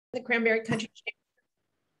the Cranberry Country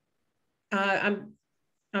Chamber.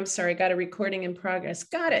 I'm sorry, got a recording in progress.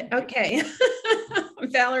 Got it. Okay. I'm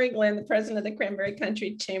Valerie Glenn, the president of the Cranberry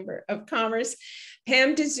Country Chamber of Commerce.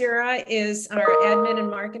 Pam DeZura is our admin and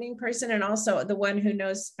marketing person, and also the one who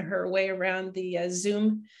knows her way around the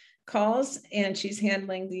Zoom calls, and she's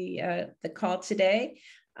handling the call today.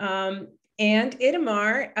 And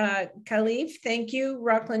Itamar Khalif, thank you,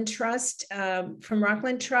 Rockland Trust. From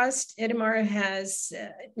Rockland Trust, Itamar has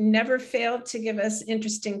never failed to give us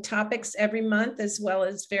interesting topics every month, as well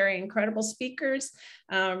as very incredible speakers,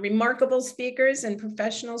 remarkable speakers and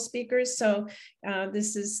professional speakers. So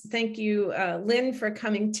thank you, Lynn, for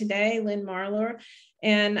coming today, LYNNE MARLOR.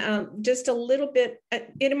 And just a little bit,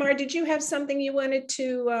 Itamar, did you have something you wanted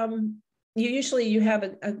to, you have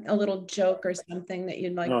a little joke or something that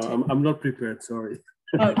you'd like to. No, I'm not prepared, sorry.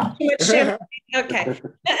 Oh, too much champagne. Okay.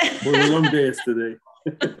 It was a long day yesterday.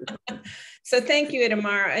 So thank you,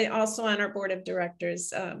 Itamar. Also on our board of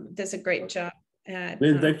directors, does a great job.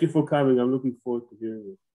 Lynn, thank you for coming. I'm looking forward to hearing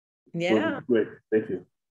you. Yeah. Great, thank you.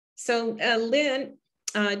 So Lynn,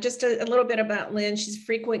 just a little bit about Lynn. She's a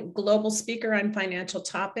frequent global speaker on financial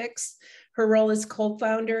topics. Her role as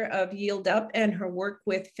co-founder of Yield Up and her work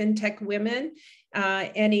with FinTech Women,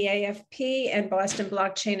 NEAFP, and Boston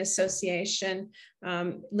Blockchain Association.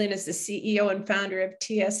 Lynn is the CEO and founder of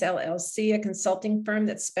TSLLC, a consulting firm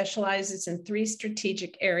that specializes in 3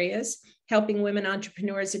 strategic areas: helping women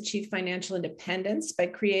entrepreneurs achieve financial independence by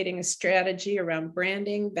creating a strategy around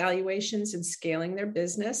branding, valuations, and scaling their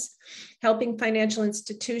business; helping financial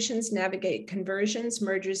institutions navigate conversions,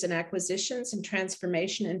 mergers and acquisitions, and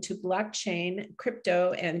transformation into blockchain,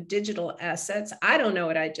 crypto, and digital assets. I don't know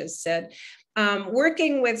what I just said.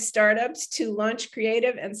 Working with startups to launch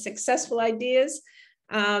creative and successful ideas.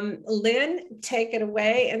 Lynn, take it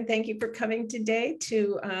away, and thank you for coming today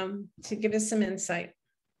to give us some insight.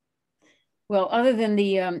 Well, other than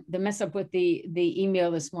the mess up with the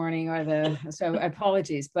email this morning, so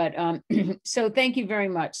apologies, but so thank you very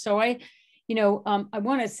much. So I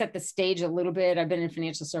want to set the stage a little bit. I've been in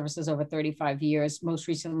financial services over 35 years, most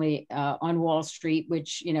recently on Wall Street,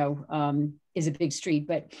 which is a big street.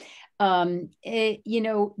 But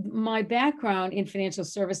my background in financial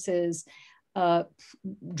services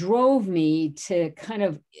drove me to kind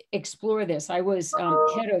of explore this. I was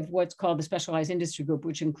head of what's called the Specialized Industry Group,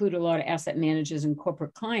 which included a lot of asset managers and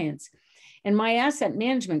corporate clients. And my asset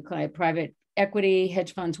management client, private equity,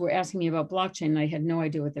 hedge funds, were asking me about blockchain, and I had no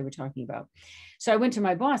idea what they were talking about. So I went to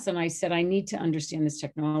my boss and I said, I need to understand this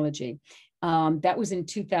technology. That was in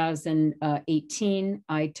 2018.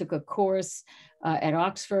 I took a course at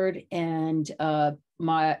Oxford, and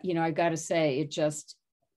I got to say, it just,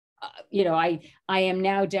 I am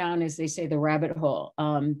now down, as they say, the rabbit hole.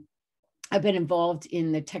 I've been involved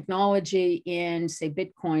in the technology in, say,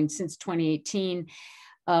 Bitcoin since 2018.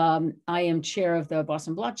 I am chair of the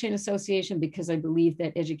Boston Blockchain Association because I believe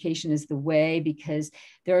that education is the way, because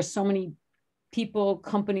there are so many people,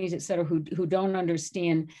 companies, et cetera, who don't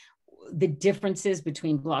understand the differences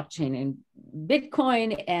between blockchain and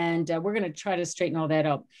Bitcoin. And we're going to try to straighten all that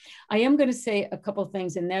out. I am going to say a couple of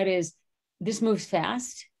things, and that is, this moves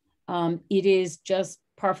fast. It is just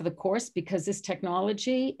par for the course because this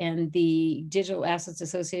technology and the digital assets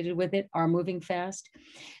associated with it are moving fast.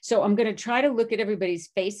 So I'm going to try to look at everybody's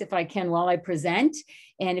face if I can while I present.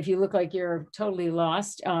 And if you look like you're totally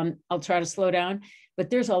lost, I'll try to slow down. But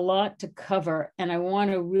there's a lot to cover, and I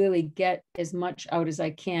want to really get as much out as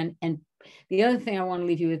I can. And the other thing I want to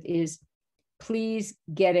leave you with is, please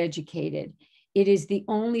get educated. It is the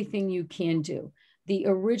only thing you can do. The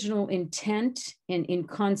original intent and in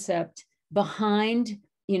concept behind,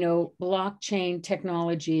 blockchain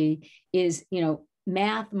technology is,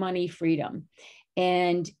 math, money, freedom.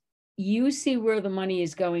 And you see where the money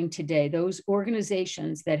is going today. Those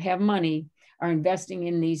organizations that have money are investing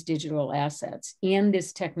in these digital assets and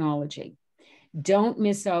this technology. Don't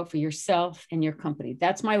miss out for yourself and your company.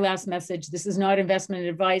 That's my last message. This is not investment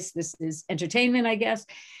advice. This is entertainment, I guess.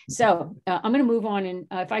 So I'm going to move on. And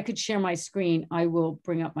if I could share my screen, I will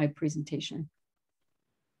bring up my presentation.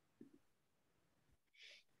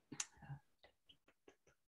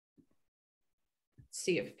 Let's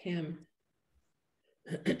see if Pam.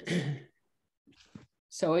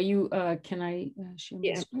 So are you, can I share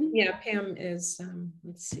my screen? Yeah, Pam is,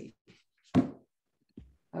 let's see.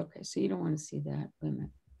 Okay, so you don't want to see that. Wait a minute.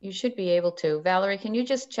 You should be able to. Valerie, can you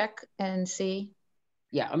just check and see?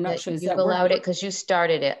 Yeah, I'm not sure. You've allowed it because you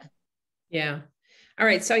started it. Yeah. All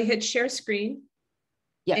right, so I hit share screen.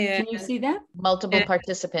 Yeah, can you see that? Multiple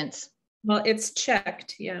participants. Well, it's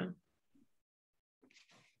checked, yeah.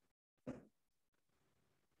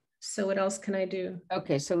 So what else can I do?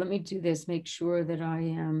 Okay, so let me do this, make sure that I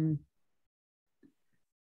am.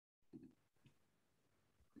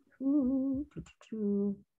 All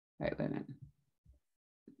right, wait a minute.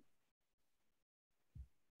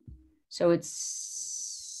 So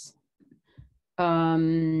it's,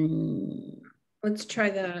 let's try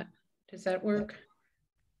that. Does that work?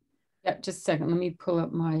 Yeah, just a second. Let me pull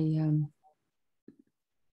up my,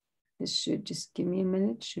 this should just give me a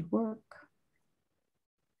minute, should work.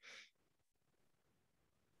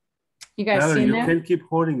 You guys Valerie, see you that? can't keep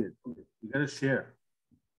holding it. You gotta share.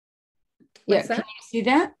 Yeah, What's that? can you see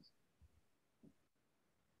that?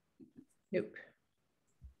 Nope.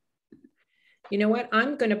 You know what?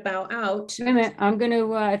 I'm going to bow out. Wait a minute. I'm going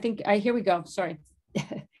to, I think, here we go. Sorry.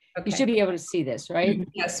 Okay. You should be able to see this, right?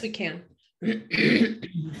 Yes, we can. All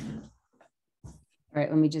right,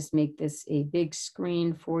 let me just make this a big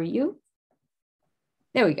screen for you.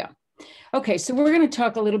 There we go. Okay, so we're going to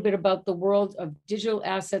talk a little bit about the world of digital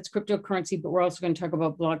assets, cryptocurrency, but we're also going to talk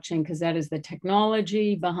about blockchain because that is the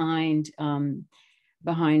technology behind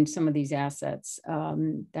some of these assets.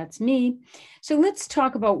 That's me. So let's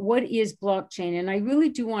talk about what is blockchain. And I really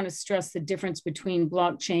do want to stress the difference between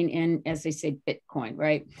blockchain and, as they say, Bitcoin,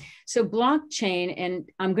 right? So blockchain, and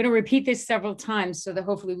I'm going to repeat this several times so that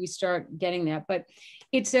hopefully we start getting that, but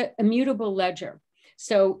it's a immutable ledger.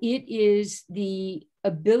 So it is the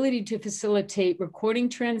ability to facilitate recording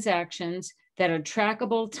transactions that are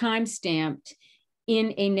trackable, time-stamped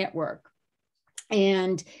in a network.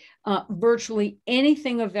 And virtually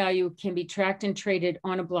anything of value can be tracked and traded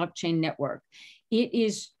on a blockchain network. It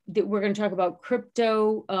is that we're going to talk about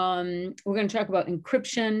crypto, we're going to talk about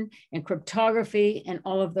encryption and cryptography and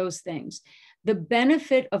all of those things. The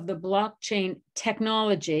benefit of the blockchain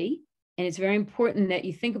technology, and it's very important that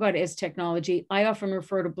you think about it as technology. I often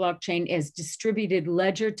refer to blockchain as distributed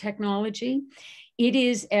ledger technology. It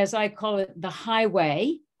is, as I call it, the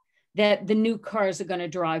highway that the new cars are going to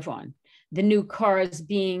drive on. The new cars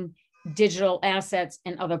being digital assets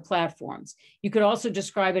and other platforms. You could also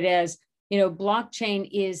describe it as, you know, blockchain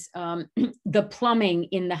is the plumbing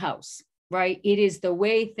in the house, right? It is the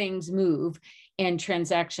way things move and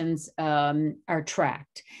transactions are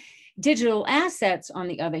tracked. Digital assets, on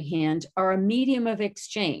the other hand, are a medium of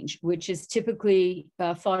exchange, which is typically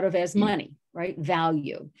thought of as money, right?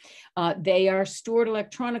 Value. They are stored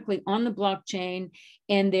electronically on the blockchain,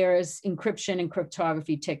 and there's encryption and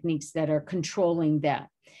cryptography techniques that are controlling that.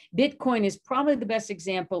 Bitcoin is probably the best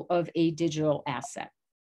example of a digital asset.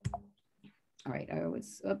 All right,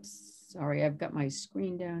 oops, sorry, I've got my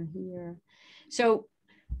screen down here. So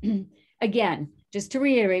again, just to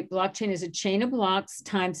reiterate, blockchain is a chain of blocks,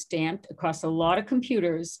 time-stamped across a lot of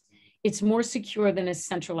computers. It's more secure than a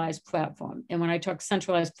centralized platform. And when I talk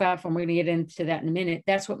centralized platform, we're going to get into that in a minute.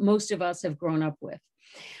 That's what most of us have grown up with.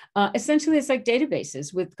 Essentially, it's like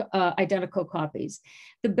databases with identical copies.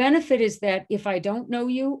 The benefit is that if I don't know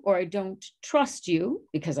you or I don't trust you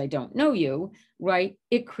because I don't know you, right,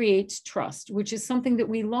 it creates trust, which is something that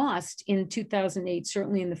we lost in 2008,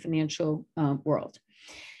 certainly in the financial world.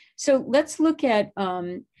 So let's look at,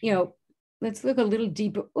 let's look a little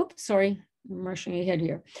deeper. Oops, sorry, I'm rushing ahead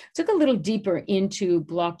here. Let's look a little deeper into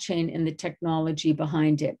blockchain and the technology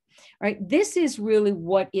behind it. Right, this is really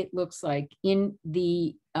what it looks like in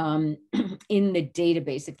the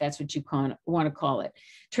database, if that's what you want to call it.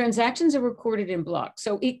 Transactions are recorded in blocks.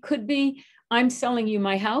 So it could be, I'm selling you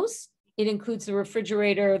my house. It includes the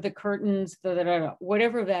refrigerator, the curtains,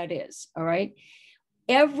 whatever that is. All right.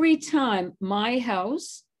 Every time my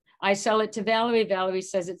house, I sell it to Valerie, Valerie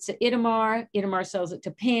says it's to Itamar, Itamar sells it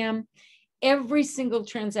to Pam. Every single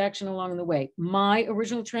transaction along the way, my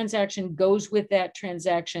original transaction goes with that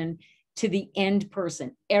transaction to the end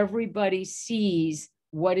person. Everybody sees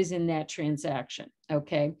what is in that transaction,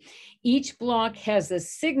 okay? Each block has the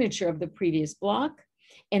signature of the previous block,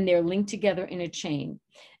 and they're linked together in a chain.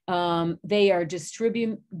 They are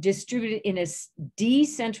distributed in a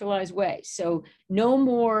decentralized way. So no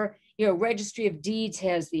more, Registry of Deeds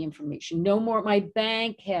has the information. No more, my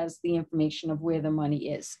bank has the information of where the money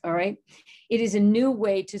is, all right? It is a new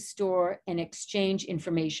way to store and exchange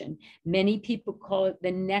information. Many people call it the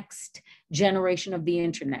next generation of the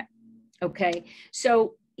internet, okay?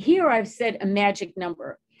 So here I've said a magic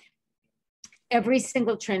number. Every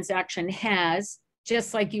single transaction has,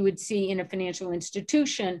 just like you would see in a financial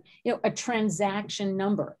institution, a transaction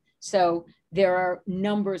number. So there are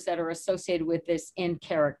numbers that are associated with this in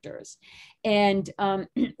characters. And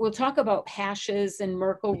we'll talk about hashes and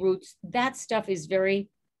Merkle roots. That stuff is very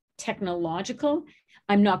technological.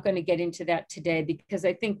 I'm not going to get into that today because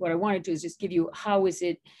I think what I want to do is just give you how is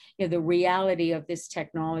it, the reality of this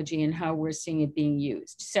technology and how we're seeing it being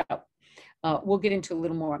used. So we'll get into a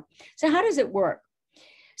little more. So how does it work?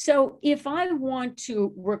 So if I want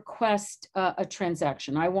to request a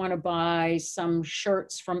transaction, I want to buy some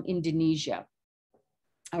shirts from Indonesia,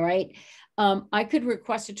 all right? I could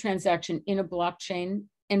request a transaction in a blockchain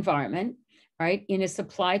environment, right? In a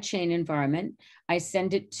supply chain environment. I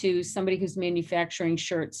send it to somebody who's manufacturing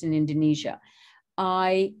shirts in Indonesia.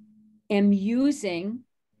 I am using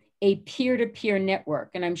a peer-to-peer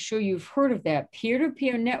network, and I'm sure you've heard of that.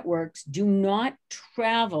 Peer-to-peer networks do not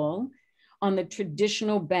travel on the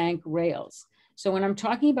traditional bank rails. So when I'm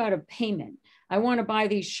talking about a payment, I want to buy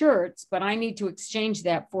these shirts, but I need to exchange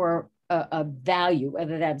that for a value,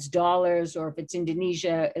 whether that's dollars or if it's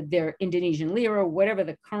Indonesia, their Indonesian lira, whatever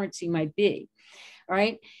the currency might be, all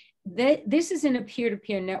right? This is in a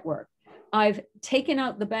peer-to-peer network. I've taken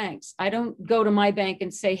out the banks. I don't go to my bank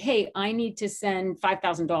and say, hey, I need to send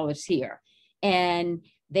 $5,000 here. And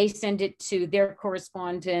they send it to their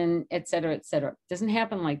correspondent, et cetera, et cetera. It doesn't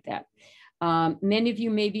happen like that. Many of you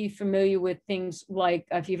may be familiar with things like,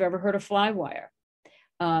 if you've ever heard of Flywire.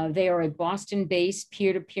 They are a Boston-based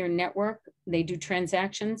peer-to-peer network. They do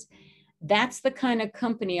transactions. That's the kind of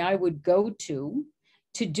company I would go to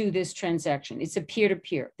do this transaction. It's a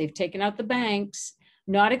peer-to-peer. They've taken out the banks,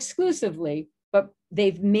 not exclusively, but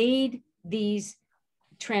they've made these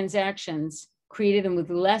transactions, created them with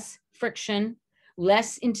less friction,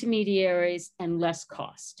 less intermediaries, and less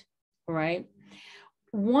cost, all right?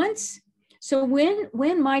 So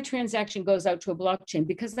when my transaction goes out to a blockchain,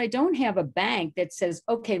 because I don't have a bank that says,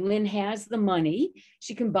 okay, Lynn has the money,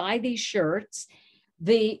 she can buy these shirts,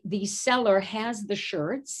 the seller has the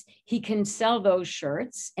shirts, he can sell those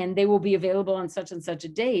shirts and they will be available on such and such a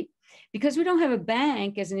date. Because we don't have a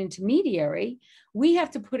bank as an intermediary, we have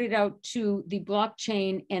to put it out to the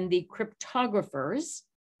blockchain and the cryptographers,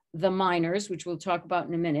 the miners, which we'll talk about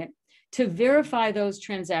in a minute, to verify those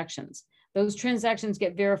transactions. Those transactions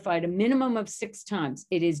get verified a minimum of 6 times.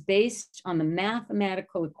 It is based on the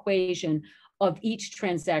mathematical equation of each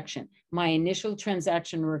transaction, my initial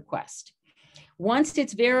transaction request. Once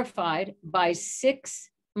it's verified by 6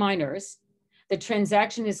 miners, the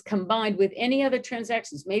transaction is combined with any other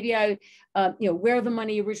transactions. Maybe where the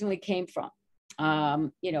money originally came from.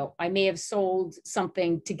 I may have sold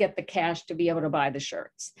something to get the cash to be able to buy the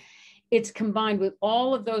shirts. It's combined with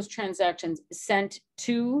all of those transactions sent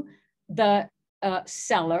to the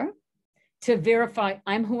seller to verify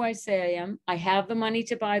I'm who I say I am. I have the money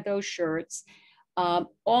to buy those shirts.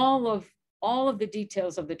 All of the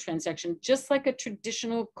details of the transaction, just like a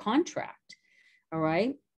traditional contract. All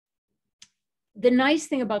right. The nice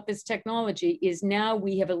thing about this technology is now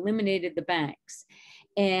we have eliminated the banks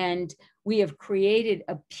and we have created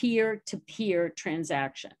a peer-to-peer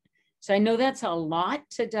transaction. So I know that's a lot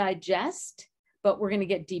to digest, but we're going to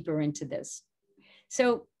get deeper into this.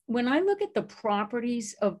 So when I look at the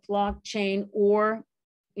properties of blockchain, or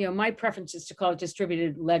my preference is to call it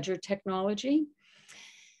distributed ledger technology,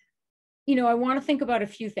 I want to think about a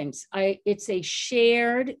few things. It's a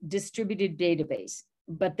shared distributed database,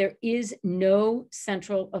 but there is no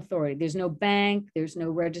central authority. There's no bank, there's no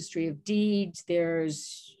registry of deeds,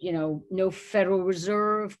 there's, no Federal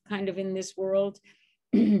Reserve kind of in this world.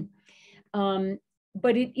 But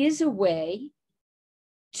it is a way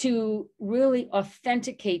to really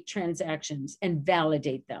authenticate transactions and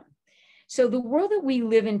validate them. So the world that we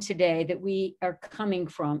live in today, that we are coming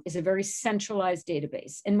from, is a very centralized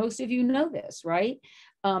database. And most of you know this, right?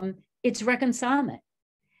 It's reconcilement.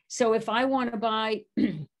 So if I want to buy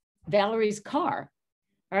Valerie's car,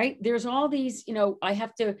 all right, there's all these,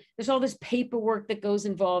 there's all this paperwork that goes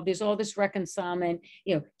involved. There's all this reconcilement,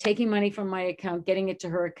 taking money from my account, getting it to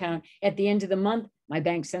her account. At the end of the month, my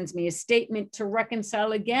bank sends me a statement to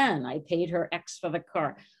reconcile again. I paid her X for the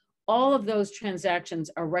car. All of those transactions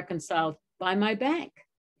are reconciled by my bank,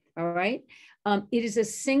 all right? It is a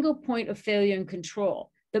single point of failure and control.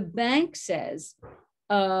 The bank says,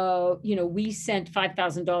 we sent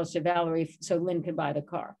 $5,000 to Valerie so Lynn could buy the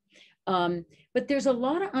car. But there's a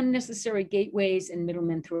lot of unnecessary gateways and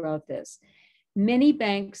middlemen throughout this. Many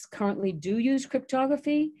banks currently do use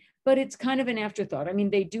cryptography, but it's kind of an afterthought. I mean,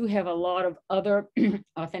 they do have a lot of other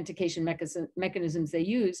authentication mechanisms they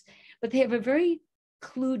use, but they have a very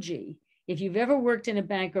kludgy. If you've ever worked in a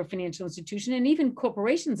bank or financial institution, and even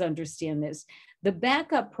corporations understand this, the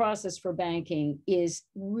backup process for banking is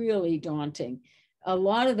really daunting. A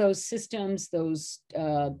lot of those systems, those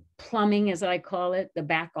plumbing, as I call it, the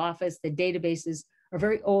back office, the databases, are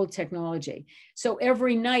very old technology. So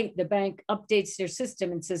every night the bank updates their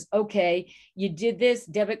system and says, okay, you did this,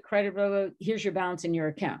 debit, credit, blah, blah, here's your balance in your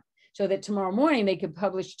account. So that tomorrow morning they could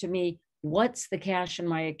publish to me, what's the cash in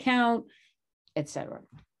my account, et cetera.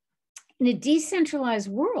 In a decentralized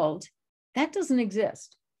world, that doesn't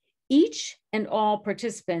exist. Each and all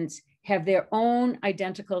participants have their own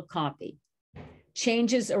identical copy.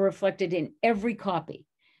 Changes are reflected in every copy.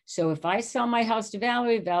 So if I sell my house to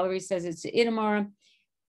Valerie, Valerie says it's to Itamar,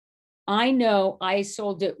 I know I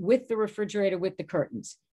sold it with the refrigerator, with the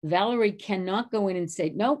curtains. Valerie cannot go in and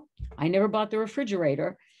say, nope, I never bought the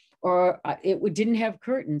refrigerator, or it didn't have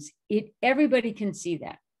curtains. Everybody can see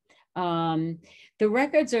that. The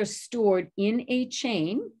records are stored in a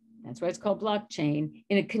chain. That's why it's called blockchain,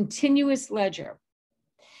 in a continuous ledger.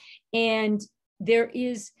 And there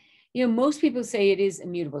is, most people say it is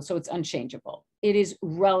immutable, so it's unchangeable. It is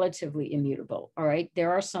relatively immutable, all right?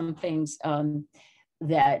 There are some things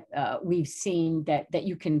that we've seen that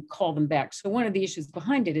you can call them back. So one of the issues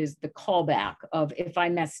behind it is the callback of if I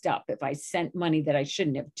messed up, if I sent money that I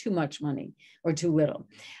shouldn't have, too much money or too little.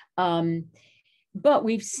 But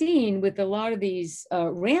we've seen with a lot of these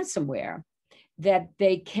ransomware that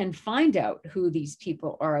they can find out who these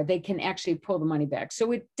people are. They can actually pull the money back.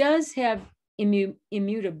 So it does have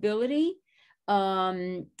immutability,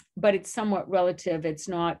 but it's somewhat relative. It's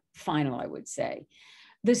not final, I would say.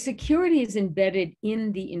 The security is embedded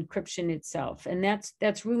in the encryption itself. And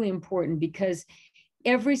that's really important because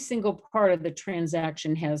every single part of the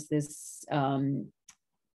transaction has this encryption.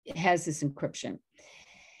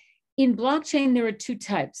 In blockchain, there are two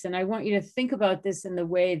types, and I want you to think about this in the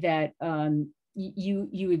way that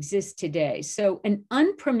you exist today. So an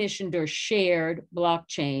unpermissioned or shared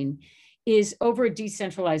blockchain is over a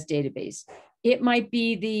decentralized database. It might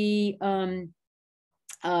be Boston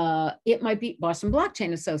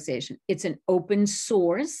Blockchain Association. It's an open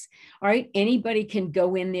source, all right? Anybody can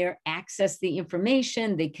go in there, access the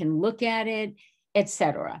information, they can look at it,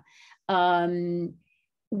 etc. When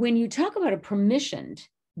you talk about a permissioned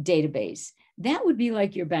database, that would be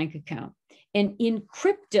like your bank account. And in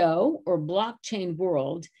crypto or blockchain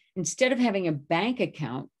world, instead of having a bank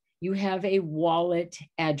account, you have a wallet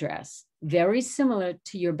address, very similar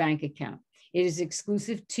to your bank account. It is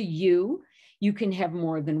exclusive to you. You can have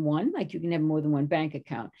more than one, like you can have more than one bank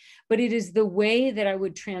account, but it is the way that I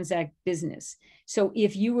would transact business. So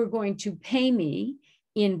if you were going to pay me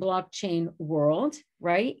in blockchain world,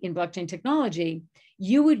 right, in blockchain technology,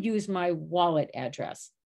 you would use my wallet address,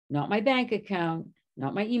 not my bank account,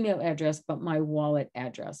 not my email address, but my wallet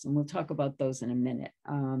address. And we'll talk about those in a minute.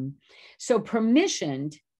 So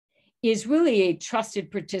permissioned is really a trusted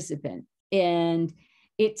participant. And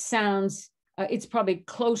it sounds, it's probably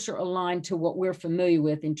closer aligned to what we're familiar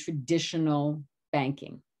with in traditional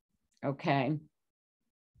banking. Okay.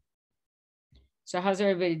 So how's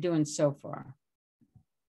everybody doing so far?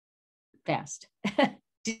 Fast.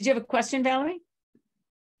 Did you have a question, Valerie?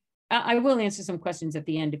 I will answer some questions at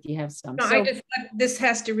the end if you have some. No, I just thought this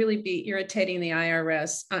has to really be irritating the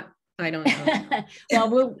IRS. I don't know.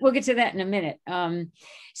 Well, we'll get to that in a minute.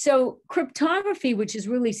 So cryptography, which is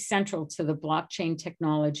really central to the blockchain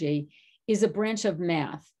technology, is a branch of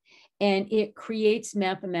math, and it creates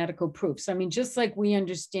mathematical proofs. I mean, just like we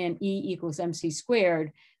understand E = MC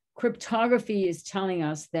squared, cryptography is telling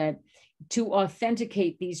us that to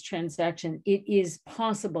authenticate these transactions, it is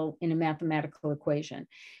possible in a mathematical equation.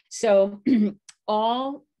 So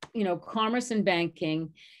all, commerce and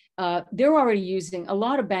banking, they're already using, a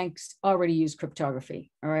lot of banks already use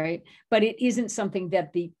cryptography, all right? But it isn't something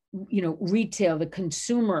that the, retail, the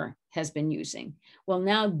consumer has been using. Well,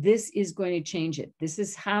 now this is going to change it. This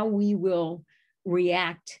is how we will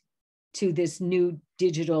react to this new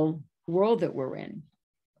digital world that we're in.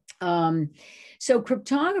 So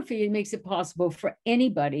cryptography, it makes it possible for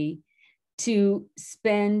anybody to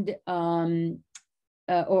spend,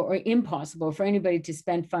 or impossible for anybody to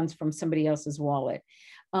spend funds from somebody else's wallet.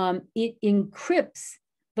 It encrypts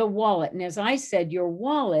the wallet. And as I said, your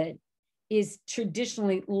wallet is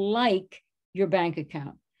traditionally like your bank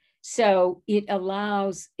account. So it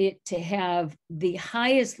allows it to have the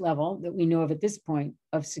highest level that we know of at this point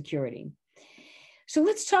of security. So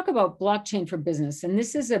let's talk about blockchain for business. And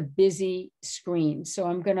this is a busy screen, so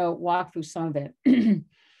I'm going to walk through some of it.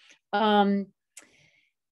 One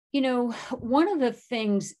of the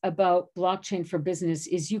things about blockchain for business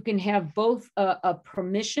is you can have both a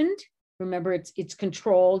permissioned, remember it's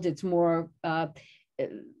controlled, it's more,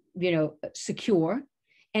 secure,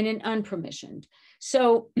 and an unpermissioned.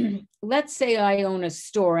 So let's say I own a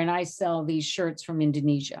store and I sell these shirts from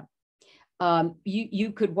Indonesia.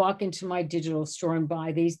 You could walk into my digital store and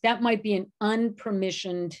buy these. That might be an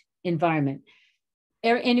unpermissioned environment.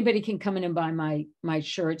 Anybody can come in and buy my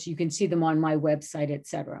shirts. You can see them on my website,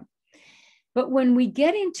 etc. But when we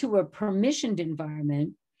get into a permissioned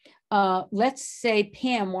environment, let's say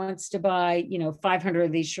Pam wants to buy, 500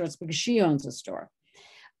 of these shirts because she owns a store.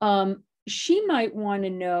 She might want to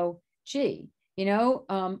know, gee,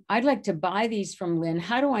 I'd like to buy these from Lynn.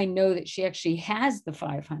 How do I know that she actually has the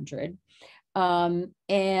 500?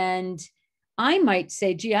 And I might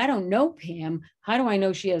say, gee, I don't know, Pam. How do I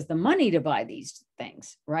know she has the money to buy these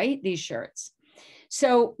things, right? These shirts.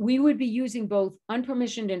 So we would be using both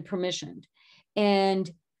unpermissioned and permissioned. And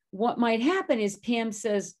what might happen is Pam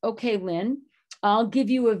says, okay, Lynn, I'll give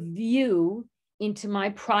you a view into my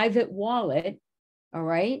private wallet, all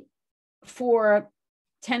right, for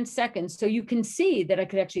 10 seconds so you can see that I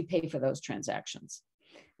could actually pay for those transactions.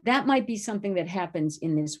 That might be something that happens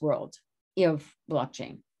in this world of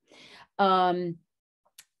blockchain.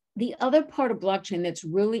 The other part of blockchain that's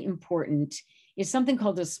really important is something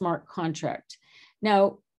called a smart contract.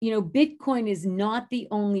 Now, Bitcoin is not the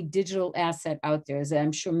only digital asset out there. As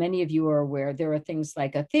I'm sure many of you are aware, there are things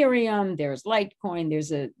like Ethereum, there's Litecoin,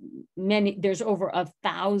 there's over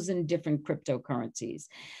 1,000 different cryptocurrencies.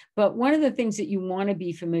 But one of the things that you want to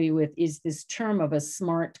be familiar with is this term of a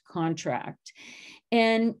smart contract.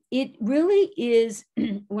 And it really is,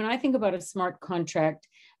 when I think about a smart contract,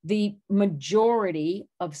 the majority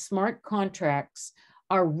of smart contracts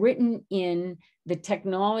are written in the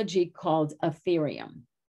technology called Ethereum.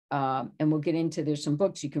 And we'll get into, there's some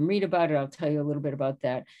books you can read about it. I'll tell you a little bit about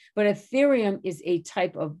that. But Ethereum is a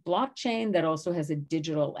type of blockchain that also has a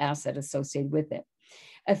digital asset associated with it.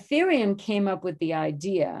 Ethereum came up with the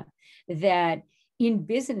idea that in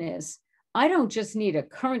business, I don't just need a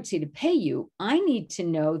currency to pay you. I need to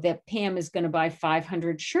know that Pam is going to buy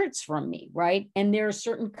 500 shirts from me, right? And they're a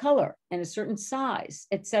certain color and a certain size,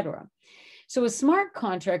 etc. So a smart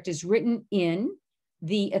contract is written in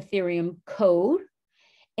the Ethereum code,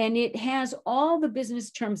 and it has all the business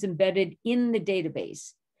terms embedded in the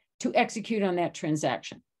database to execute on that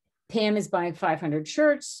transaction. Pam is buying 500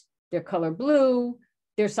 shirts, they're color blue,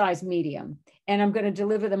 they're size medium, and I'm going to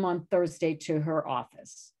deliver them on Thursday to her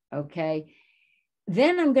office, okay?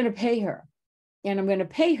 Then I'm going to pay her, and I'm going to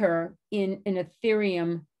pay her in an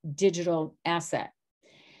Ethereum digital asset.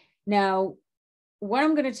 Now, what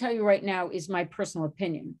I'm going to tell you right now is my personal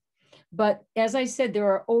opinion. But as I said,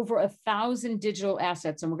 there are over 1,000 digital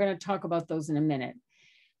assets, and we're going to talk about those in a minute.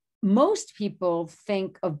 Most people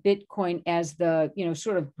think of Bitcoin as the,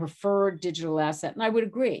 sort of preferred digital asset, and I would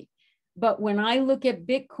agree. But when I look at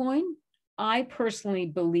Bitcoin, I personally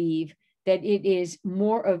believe that it is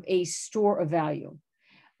more of a store of value,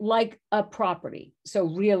 like a property. So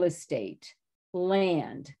real estate,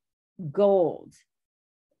 land, gold,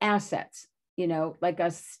 assets, like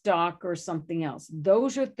a stock or something else.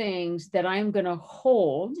 Those are things that I'm going to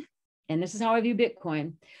hold, and this is how I view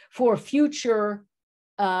Bitcoin, for future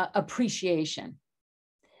appreciation,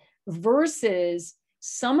 versus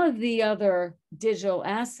some of the other digital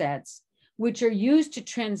assets, which are used to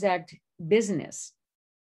transact business.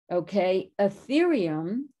 Okay,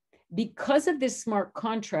 Ethereum, because of this smart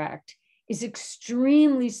contract, is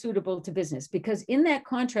extremely suitable to business, because in that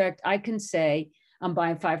contract, I can say, I'm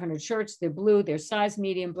buying 500 shirts, they're blue, they're size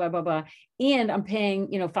medium, blah, blah, blah. And I'm paying,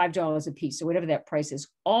 $5 a piece, or whatever that price is.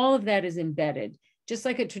 All of that is embedded, just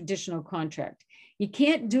like a traditional contract. You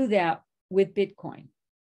can't do that with Bitcoin.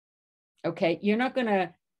 Okay, you're not going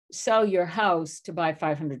to sell your house to buy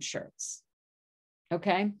 500 shirts.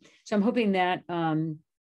 Okay, so I'm hoping that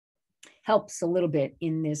helps a little bit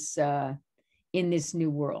in this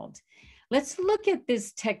new world. Let's look at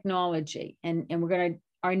this technology, and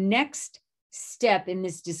our next step in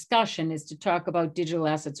this discussion is to talk about digital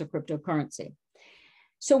assets or cryptocurrency.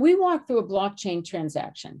 So we walk through a blockchain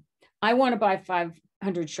transaction. I want to buy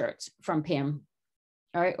 500 shirts from Pam,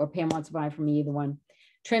 all right, or Pam wants to buy from me, either one.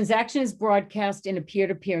 Transaction is broadcast in a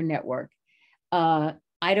peer-to-peer network. I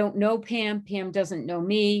don't know Pam, Pam doesn't know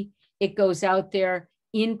me. It goes out there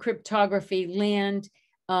in cryptography land.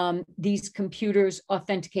 These computers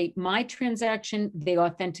authenticate my transaction. They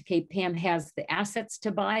authenticate Pam has the assets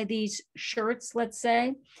to buy these shirts, let's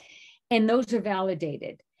say, and those are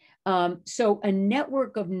validated. So a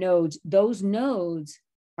network of nodes, those nodes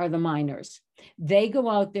are the miners. They go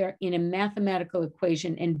out there in a mathematical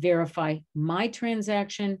equation and verify my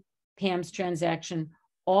transaction, Pam's transaction,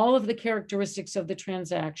 all of the characteristics of the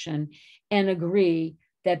transaction, and agree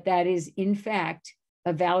that that is in fact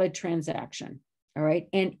a valid transaction. All right.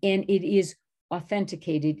 And it is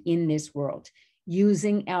authenticated in this world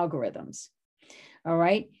using algorithms. All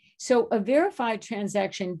right. So a verified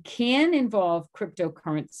transaction can involve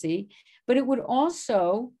cryptocurrency, but it would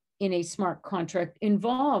also, in a smart contract,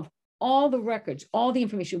 involve all the records, all the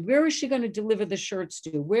information. Where is she going to deliver the shirts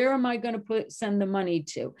to? Where am I going to send the money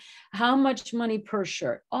to? How much money per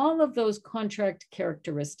shirt? All of those contract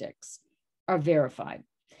characteristics are verified.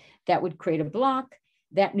 That would create a block.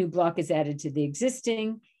 That new block is added to the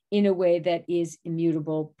existing in a way that is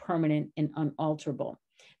immutable, permanent, and unalterable.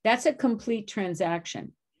 That's a complete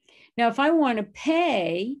transaction. Now, if I want to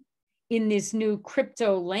pay in this new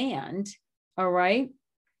crypto land, all right,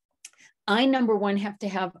 I, number one, have to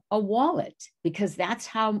have a wallet, because that's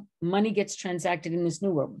how money gets transacted in this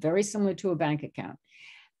new world, very similar to a bank account.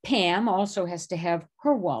 Pam also has to have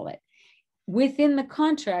her wallet. Within the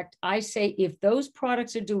contract, I say if those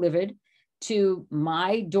products are delivered to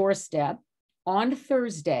my doorstep on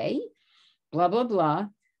Thursday, blah, blah, blah,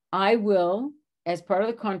 I will, as part of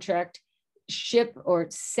the contract, ship or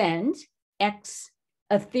send X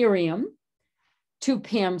Ethereum to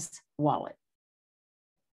Pam's wallet.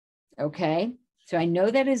 Okay, so I know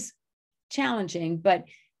that is challenging, but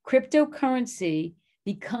cryptocurrency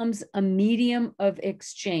becomes a medium of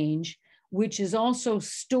exchange, which is also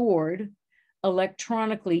stored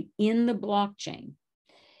electronically in the blockchain.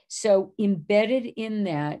 So embedded in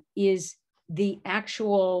that is the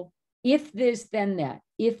actual, if this, then that.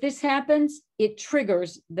 If this happens, it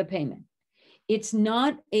triggers the payment. It's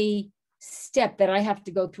not a step that I have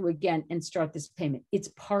to go through again and start this payment. It's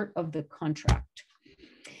part of the contract.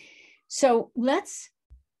 So let's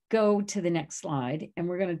go to the next slide, and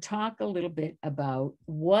we're going to talk a little bit about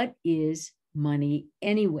what is money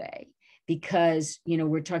anyway, because, you know,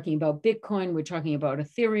 we're talking about Bitcoin, we're talking about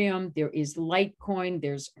Ethereum, there is Litecoin,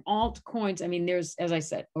 there's altcoins. I mean, there's, as I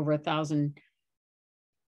said, over 1,000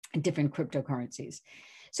 different cryptocurrencies.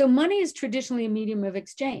 So money is traditionally a medium of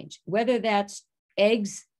exchange, whether that's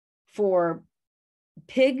eggs for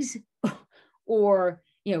pigs or,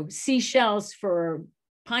 you know, seashells for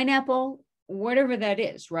pineapple, whatever that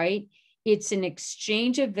is, right? It's an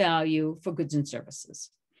exchange of value for goods and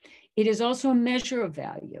services. It is also a measure of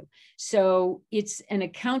value. So it's an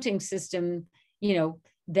accounting system, you know,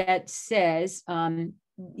 that says, you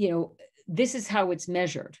know, this is how it's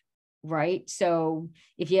measured, right? So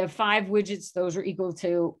if you have 5 widgets, those are equal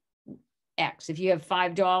to X. If you have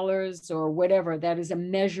 $5 or whatever, that is a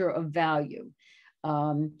measure of value.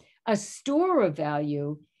 A store of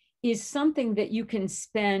value is something that you can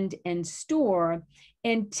spend and store.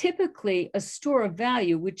 And typically a store of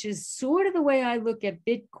value, which is sort of the way I look at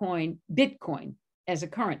Bitcoin as a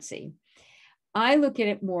currency, I look at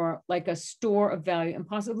it more like a store of value and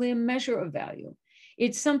possibly a measure of value.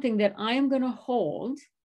 It's something that I am going to hold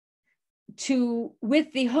to,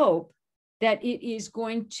 with the hope that it is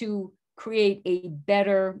going to create a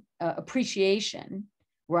better appreciation,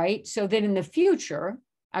 right? So that in the future,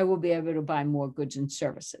 I will be able to buy more goods and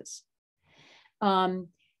services.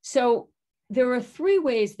 So there are 3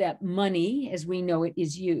 ways that money, as we know it,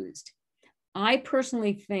 is used. I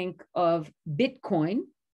personally think of Bitcoin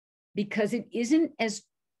because it isn't as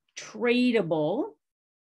tradable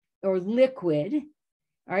or liquid,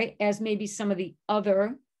 all right, as maybe some of the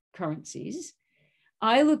other currencies.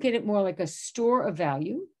 I look at it more like a store of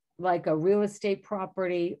value, like a real estate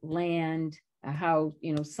property, land, a house,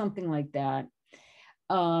 you know, something like that.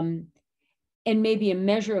 And maybe a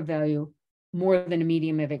measure of value more than a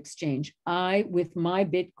medium of exchange. I, with my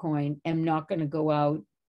Bitcoin, am not going to go out.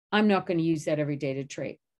 I'm not going to use that every day to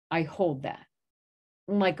trade. I hold that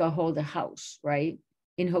like I hold a house, right?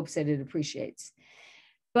 In hopes that it appreciates.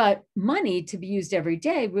 But money to be used every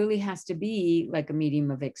day really has to be like a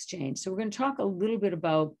medium of exchange. So we're going to talk a little bit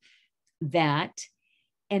about that,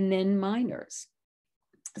 and then miners.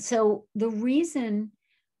 So the reason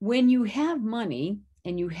when you have money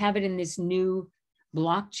and you have it in this new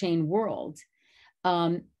blockchain world,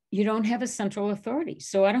 you don't have a central authority.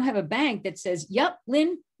 So I don't have a bank that says, yep,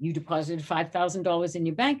 Lynn, you deposited $5,000 in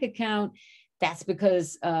your bank account. That's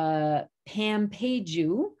because Pam paid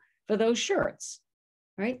you for those shirts,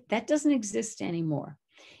 right? That doesn't exist anymore.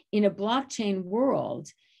 In a blockchain world,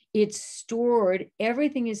 it's stored,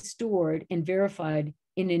 everything is stored and verified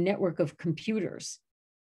in a network of computers.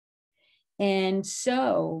 And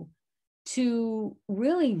so to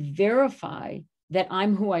really verify that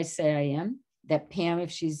I'm who I say I am, that Pam,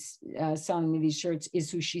 if she's selling me these shirts,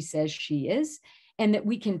 is who she says she is, and that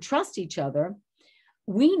we can trust each other,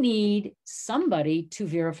 we need somebody to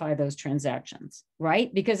verify those transactions,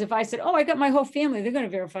 right? Because if I said, oh, I got my whole family, they're going to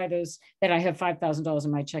verify those, that I have $5,000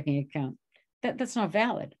 in my checking account. That's not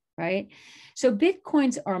valid, right? So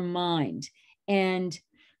Bitcoins are mined, and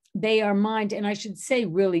they are mined, and I should say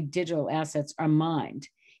really digital assets are mined.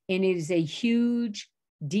 And it is a huge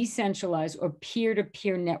decentralized or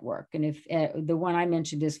peer-to-peer network. And if the one I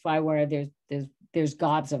mentioned is Flywire, there's there's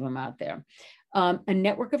gobs of them out there. A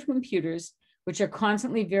network of computers which are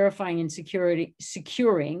constantly verifying and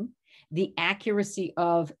securing the accuracy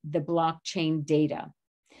of the blockchain data.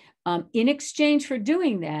 In exchange for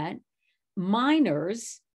doing that,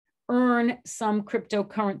 miners earn some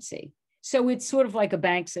cryptocurrency. So it's sort of like a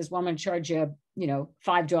bank says, well, I'm going to charge you,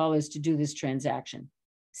 $5 to do this transaction.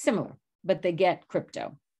 Similar, but they get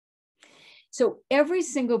crypto. So every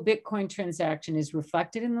single Bitcoin transaction is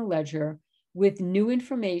reflected in the ledger with new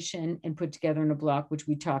information and put together in a block, which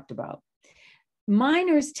we talked about.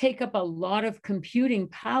 Miners take up a lot of computing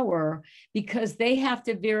power because they have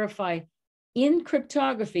to verify in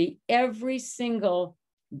cryptography every single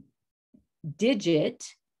digit,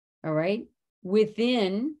 all right,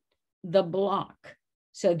 within the block.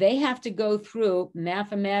 So they have to go through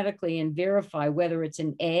mathematically and verify whether it's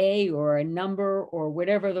an A or a number or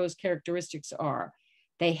whatever those characteristics are.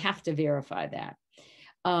 They have to verify that.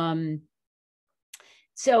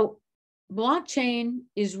 So blockchain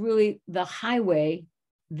is really the highway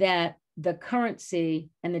that the currency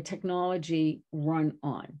and the technology run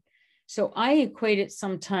on. So I equate it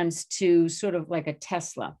sometimes to sort of like a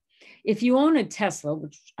Tesla. If you own a Tesla,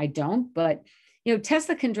 which I don't, but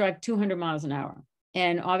Tesla can drive 200 miles an hour.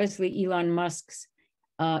 And obviously Elon Musk's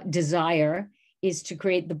desire is to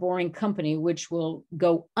create the Boring Company, which will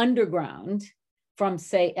go underground from,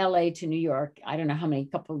 say, LA to New York. I don't know how many,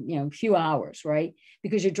 few hours, right?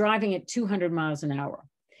 Because you're driving at 200 miles an hour.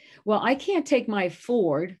 Well, I can't take my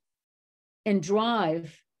Ford and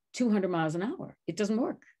drive 200 miles an hour. It doesn't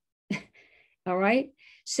work. All right.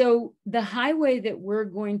 So the highway that we're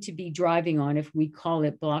going to be driving on, if we call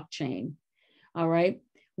it blockchain, all right,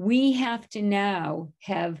 we have to now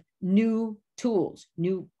have new tools,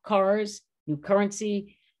 new cars, new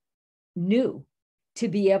currency, new to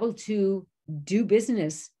be able to do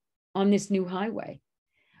business on this new highway.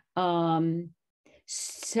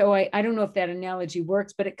 So I don't know if that analogy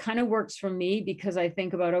works, but it kind of works for me because I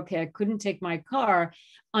think about, okay, I couldn't take my car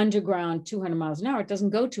underground 200 miles an hour. It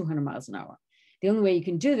doesn't go 200 miles an hour. The only way you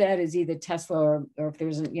can do that is either Tesla or if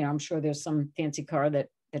there's, I'm sure there's some fancy car that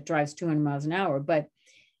drives 200 miles an hour, but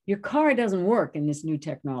your car doesn't work in this new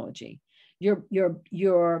technology.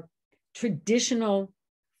 Your traditional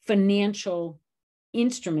financial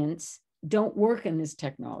instruments don't work in this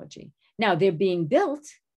technology. Now they're being built.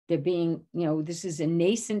 They're being, this is a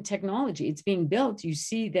nascent technology. It's being built. You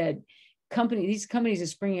see that these companies are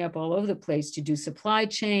springing up all over the place to do supply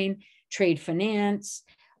chain, trade finance,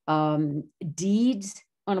 deeds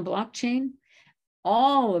on a blockchain.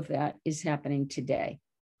 All of that is happening today,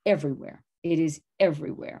 everywhere. It is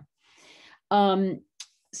everywhere.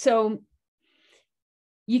 So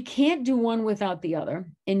you can't do one without the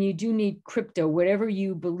other, and you do need crypto, whatever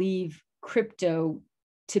you believe crypto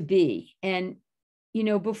to be. And,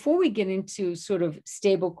 before we get into sort of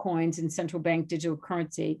stable coins and central bank digital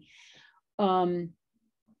currency, oftentimes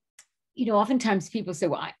people say,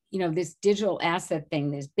 well, this digital asset thing,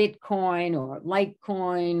 there's Bitcoin or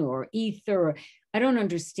Litecoin or Ether, I don't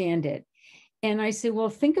understand it. And I say, well,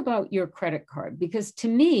 think about your credit card, because to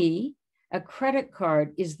me, a credit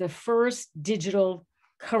card is the first digital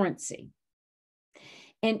currency.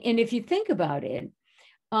 And if you think about it,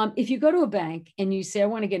 if you go to a bank and you say, I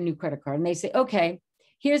want to get a new credit card, and they say, okay,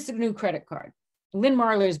 here's the new credit card. LYNNE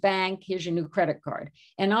MARLOR's bank, here's your new credit card.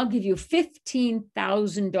 And I'll give you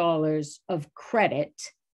 $15,000 of credit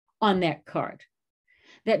on that card.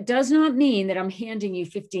 That does not mean that I'm handing you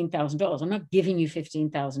 $15,000. I'm not giving you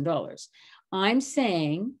 $15,000. I'm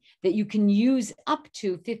saying that you can use up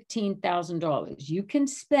to $15,000. You can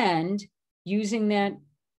spend using that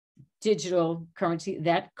digital currency,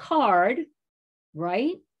 that card,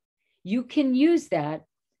 right? You can use that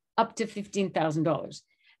up to $15,000.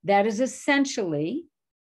 That is essentially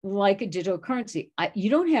like a digital currency. You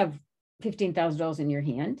don't have $15,000 in your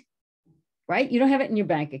hand, right? You don't have it in your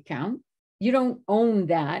bank account. You don't own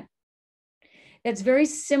that. That's very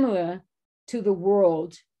similar to the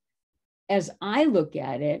world as I look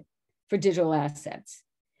at it for digital assets.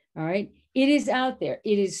 All right. It is out there.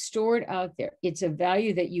 It is stored out there. It's a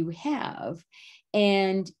value that you have.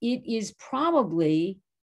 And it is probably,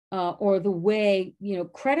 or the way,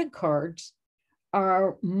 credit cards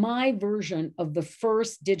are my version of the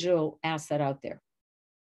first digital asset out there.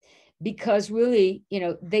 Because really,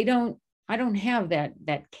 I don't have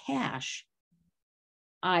that cash.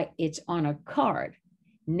 It's on a card.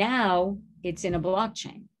 Now it's in a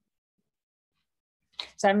blockchain.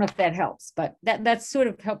 So I don't know if that helps, but that sort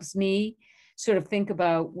of helps me sort of think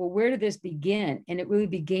about, well, where did this begin? And it really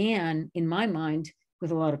began, in my mind,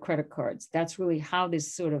 with a lot of credit cards. That's really how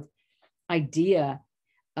this sort of idea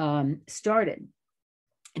started.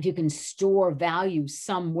 if you can store value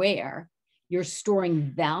somewhere, you're storing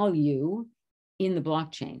value in the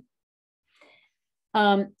blockchain.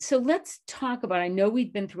 So let's talk about, I know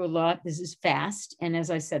we've been through a lot. This is fast. And as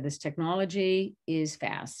I said, this technology is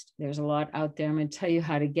fast. There's a lot out there. I'm going to tell you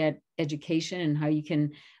how to get education and how you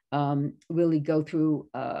can really go through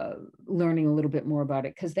learning a little bit more about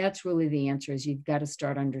it, because that's really the answer, is you've got to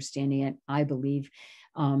start understanding it. I believe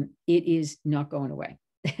it is not going away.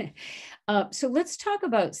 So let's talk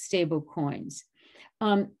about stable coins.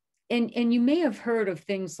 And you may have heard of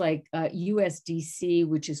things like USDC,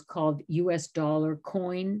 which is called US dollar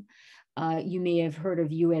coin. You may have heard of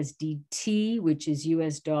USDT, which is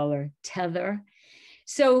US dollar tether.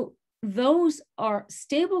 So those are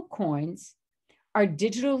stable coins, are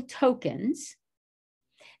digital tokens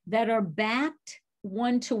that are backed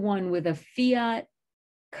one-to-one with a fiat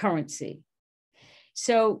currency.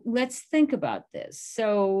 So let's think about this.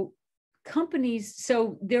 So companies,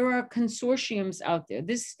 so there are consortiums out there.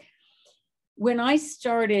 When I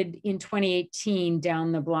started in 2018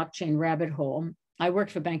 down the blockchain rabbit hole, I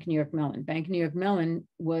worked for Bank of New York Mellon. Bank of New York Mellon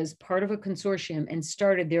was part of a consortium and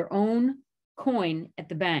started their own coin at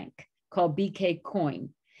the bank called BK Coin.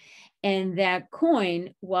 And that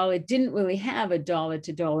coin, while it didn't really have a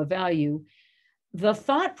dollar-to-dollar value, the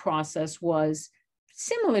thought process was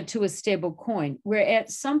similar to a stable coin, where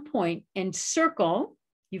at some point, and Circle,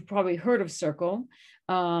 you've probably heard of Circle,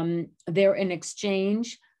 they're an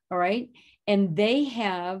exchange, all right? And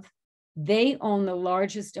they own the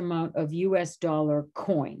largest amount of US dollar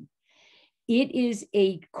coin. It is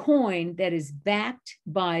a coin that is backed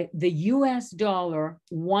by the US dollar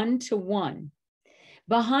one-to-one.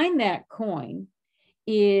 Behind that coin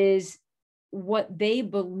is what they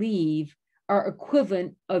believe are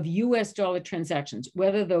equivalent of US dollar transactions,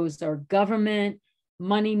 whether those are government,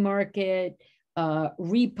 money market,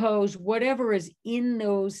 repos, whatever is in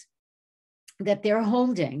those that they're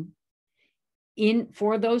holding in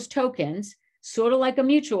for those tokens, sort of like a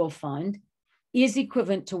mutual fund, is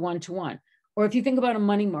equivalent to one-to-one. Or if you think about a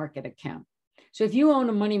money market account. So if you own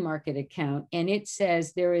a money market account and it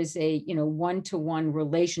says there is a one-to-one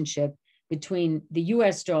relationship between the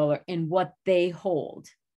US dollar and what they hold.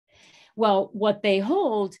 Well, what they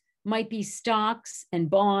hold might be stocks and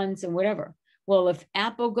bonds and whatever. Well, if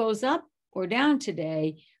Apple goes up or down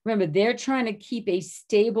today, remember, they're trying to keep a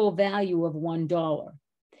stable value of $1.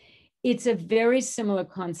 It's a very similar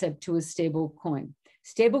concept to a stable coin.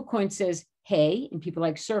 Stable coin says, hey, and people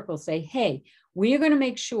like Circle say, hey, we are going to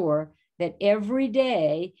make sure that every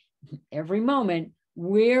day, every moment,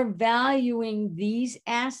 we're valuing these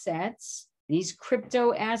assets, these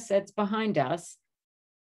crypto assets behind us,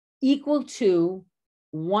 equal to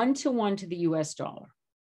one-to-one to the US dollar.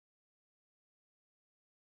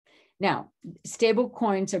 Now, stable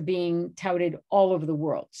coins are being touted all over the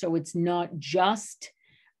world. So it's not just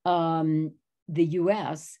the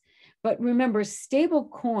US, but remember, stable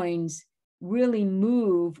coins really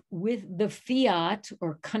move with the fiat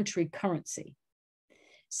or country currency.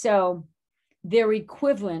 So their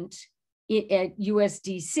equivalent at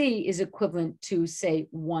USDC is equivalent to, say,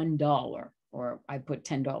 $1, or I put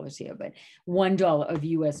 $10 here, but $1 of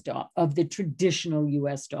US dollar, of the traditional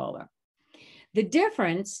US dollar. The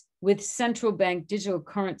difference with central bank digital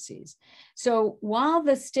currencies. So while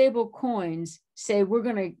the stable coins say we're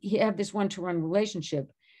going to have this one-to-one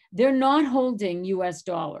relationship, they're not holding US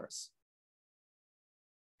dollars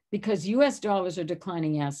because US dollars are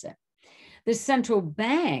declining asset. The central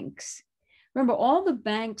banks, remember all the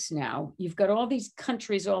banks now, you've got all these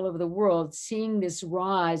countries all over the world seeing this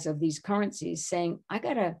rise of these currencies saying, I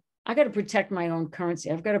gotta protect my own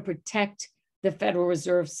currency. I've got to protect the Federal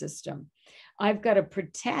Reserve System. I've got to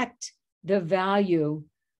protect the value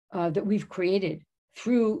that we've created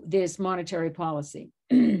through this monetary policy.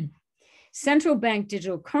 Central bank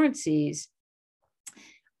digital currencies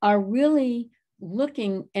are really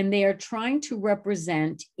looking, and they are trying to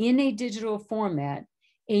represent in a digital format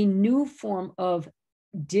a new form of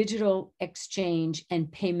digital exchange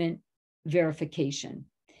and payment verification.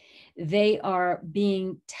 They are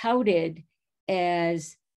being touted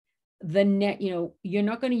as the net, you're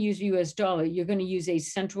not going to use US dollar, you're going to use a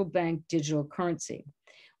central bank digital currency.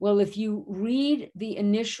 Well, if you read the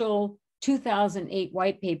initial 2008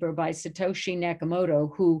 white paper by Satoshi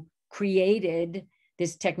Nakamoto, who created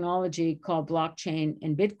this technology called blockchain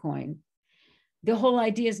and Bitcoin, the whole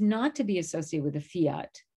idea is not to be associated with a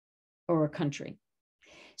fiat or a country.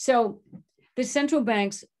 So the central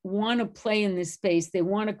banks want to play in this space. They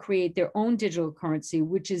want to create their own digital currency,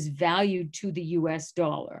 which is valued to the US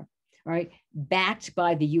dollar, right? Backed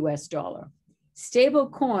by the US dollar. Stable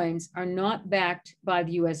coins are not backed by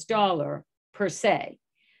the US dollar per se.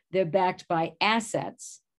 they're backed by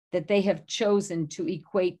assets that they have chosen to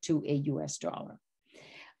equate to a US dollar.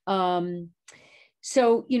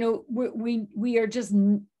 So, you know, we are just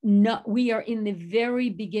not, we are in the very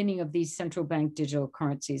beginning of these central bank digital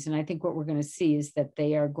currencies. And I think what we're going to see is that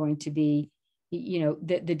they are going to be, you know,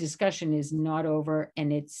 the discussion is not over,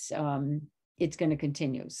 and it's going to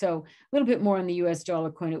continue. So a little bit more on the US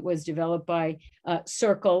dollar coin. It was developed by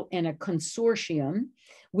Circle and a consortium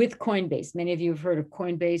with Coinbase. Many of you have heard of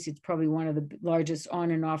Coinbase. It's probably one of the largest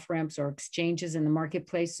on and off ramps or exchanges in the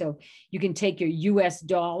marketplace. So you can take your US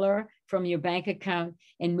dollar from your bank account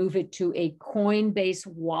and move it to a Coinbase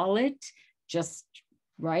wallet, just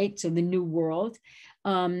right. So the new world.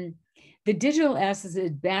 The digital asset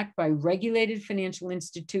is backed by regulated financial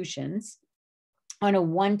institutions on a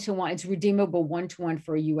one-to-one. It's redeemable one-to-one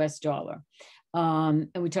for a US dollar. And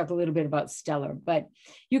we talk a little bit about Stellar, but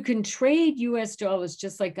you can trade US dollars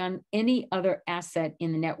just like on any other asset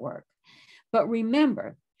in the network. But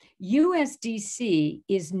remember, USDC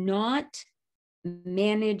is not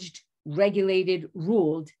managed, regulated,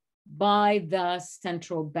 ruled by the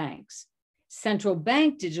central banks. Central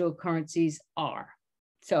bank digital currencies are.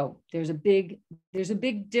 So there's a big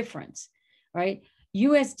difference, right?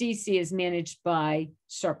 USDC is managed by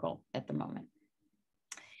Circle at the moment.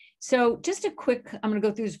 So just a quick, I'm going to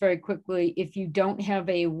go through this very quickly. If you don't have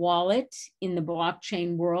a wallet in the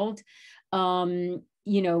blockchain world,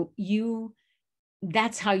 you know,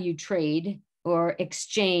 that's how you trade or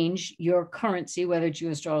exchange your currency, whether it's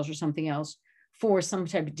US dollars or something else, for some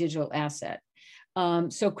type of digital asset.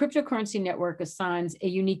 So cryptocurrency network assigns a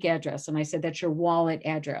unique address. And I said, that's your wallet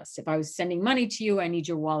address. If I was sending money to you, I need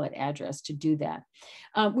your wallet address to do that,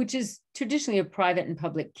 which is traditionally a private and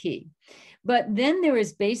public key. But then there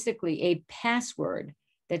is basically a password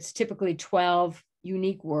that's typically 12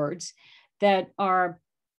 unique words that are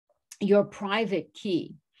your private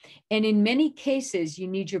key. And in many cases, you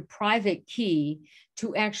need your private key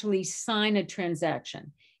to actually sign a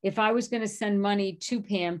transaction. If I was going to send money to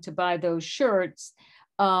Pam to buy those shirts,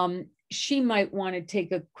 she might want to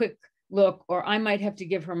take a quick look, or I might have to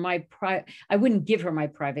give her I wouldn't give her my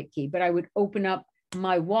private key, but I would open up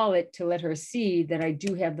my wallet to let her see that I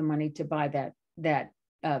do have the money to buy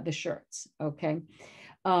the shirts. Okay.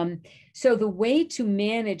 So the way to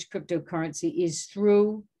manage cryptocurrency is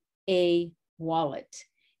through a wallet.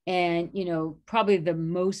 And, you know, probably the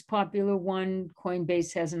most popular one,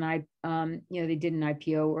 Coinbase has you know, they did an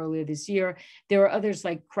IPO earlier this year. There are others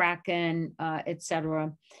like Kraken, et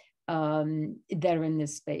cetera, that are in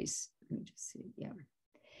this space. Let me just see. Yeah.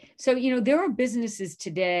 So, you know, there are businesses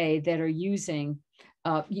today that are using,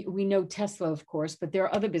 we know Tesla, of course, but there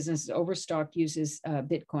are other businesses. Overstock uses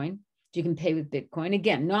Bitcoin. You can pay with Bitcoin.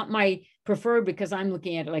 Again, not my preferred, because I'm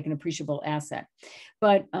looking at it like an appreciable asset.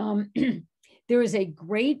 But there is a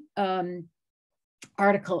great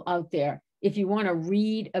article out there. If you want to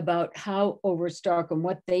read about how Overstock and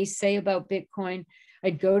what they say about Bitcoin,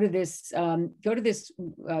 I'd go to this,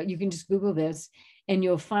 you can just Google this and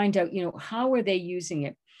you'll find out, you know, how are they using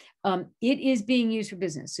it? It is being used for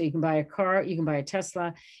business. So you can buy a car, you can buy a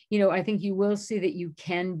Tesla. You know, I think you will see that you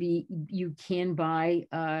can buy,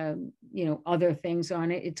 you know, other things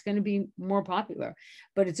on it. It's going to be more popular,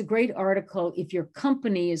 but it's a great article if your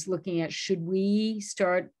company is looking at, should we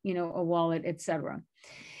start, you know, a wallet, et cetera.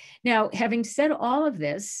 Now, having said all of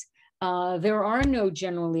this, there are no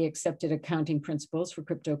generally accepted accounting principles for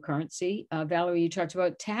cryptocurrency. Valerie, you talked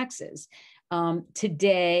about taxes.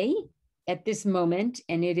 Today, at this moment,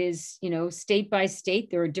 and it is, you know, state by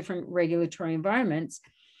state, there are different regulatory environments,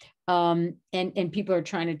 and people are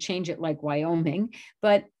trying to change it, like Wyoming,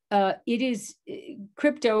 but it is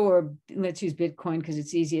crypto, or let's use Bitcoin because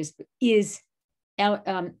it's easiest, is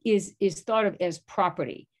thought of as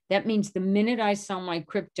property. That means the minute I sell my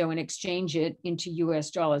crypto and exchange it into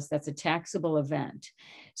US dollars, that's a taxable event.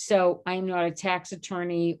 So I'm not a tax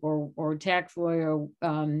attorney or tax lawyer,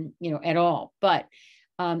 you know, at all, but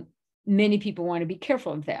many people want to be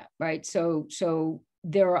careful of that, right? So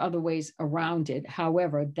there are other ways around it.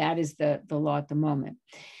 However, that is the law at the moment.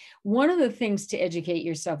 One of the things to educate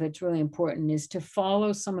yourself that's really important is to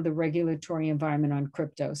follow some of the regulatory environment on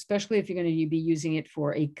crypto, especially if you're going to be using it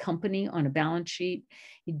for a company on a balance sheet.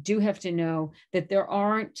 You do have to know that there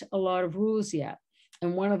aren't a lot of rules yet.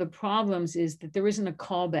 And one of the problems is that there isn't a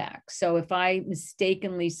callback. So if I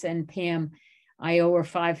mistakenly send Pam, I owe her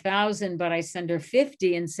 5,000, but I send her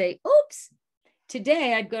 50 and say, oops,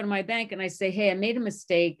 today I'd go to my bank and I say, hey, I made a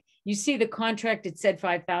mistake. You see the contract, it said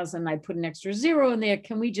 5,000. I put an extra zero in there.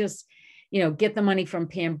 Can we just, you know, get the money from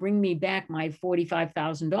Pam, bring me back my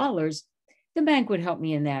 $45,000? The bank would help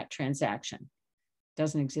me in that transaction.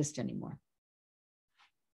 Doesn't exist anymore.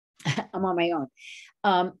 I'm on my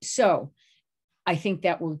own. So I think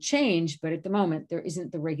that will change, but at the moment, there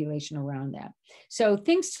isn't the regulation around that. So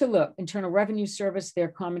things to look: Internal Revenue Service, their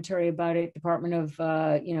commentary about it, Department of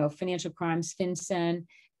Financial Crimes, FinCEN,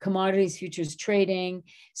 Commodities Futures Trading,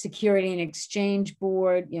 Security and Exchange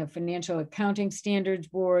Board, Financial Accounting Standards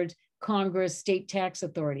Board, Congress, state tax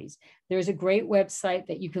authorities. There's a great website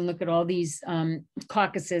that you can look at all these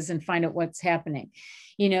caucuses and find out what's happening.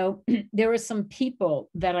 There are some people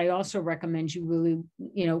that I also recommend you really,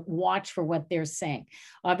 watch for what they're saying.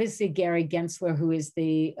 Obviously, Gary Gensler, who is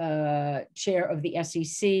the chair of the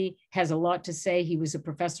SEC, has a lot to say. He was a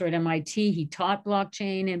professor at MIT. He taught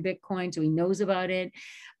blockchain and Bitcoin, so he knows about it.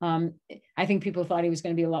 I think people thought he was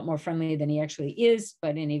going to be a lot more friendly than he actually is,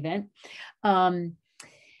 but in any event.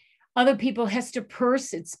 Other people, Hester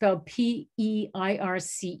Peirce, it's spelled P-E-I-R-C-E.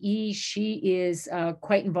 She is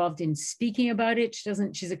quite involved in speaking about it.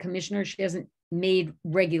 She's a commissioner. She hasn't made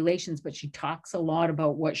regulations, but she talks a lot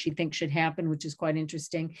about what she thinks should happen, which is quite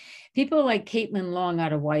interesting. People like Caitlin Long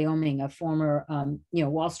out of Wyoming, a former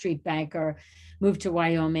Wall Street banker, moved to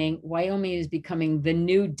Wyoming. Wyoming is becoming the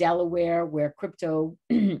new Delaware, where crypto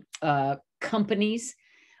companies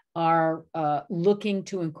are looking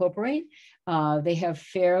to incorporate. They have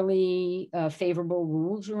fairly favorable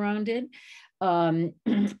rules around it.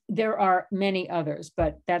 There are many others,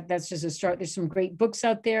 but that's just a start. There's some great books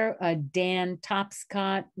out there. Dan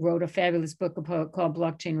Topscott wrote a fabulous book called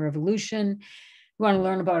Blockchain Revolution. You want to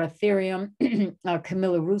learn about Ethereum.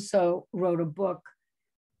 Camilla Russo wrote a book.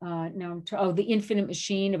 The Infinite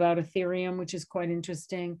Machine about Ethereum, which is quite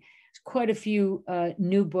interesting. There's quite a few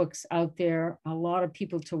new books out there, a lot of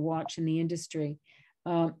people to watch in the industry.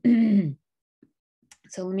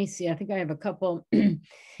 So let me see, I think I have a couple.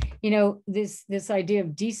 This idea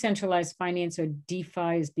of decentralized finance, or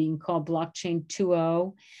DeFi, is being called Blockchain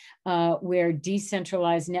 2.0, where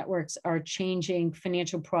decentralized networks are changing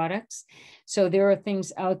financial products. So there are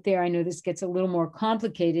things out there. I know this gets a little more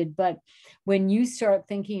complicated, but when you start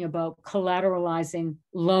thinking about collateralizing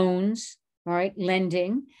loans, all right,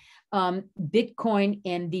 lending, Bitcoin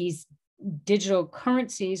and these digital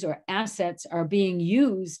currencies or assets are being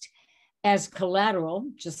used as collateral,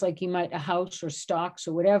 just like you might a house or stocks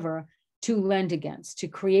or whatever, to lend against, to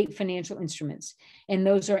create financial instruments. And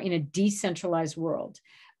those are in a decentralized world.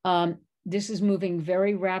 This is moving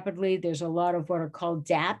very rapidly. There's a lot of what are called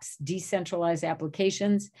dApps, decentralized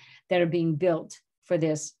applications, that are being built for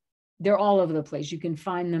this. They're all over the place. You can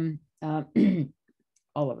find them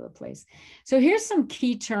all over the place. So here's some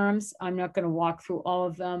key terms. I'm not going to walk through all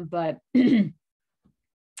of them, but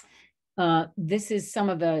this is some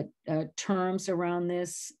of the terms around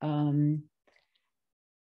this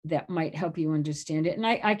that might help you understand it. And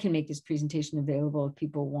I can make this presentation available if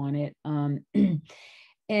people want it. We're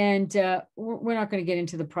not going to get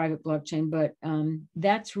into the private blockchain, but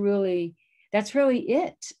that's really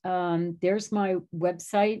it. There's my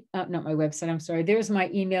website, not my website, I'm sorry. There's my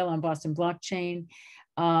email on Boston Blockchain,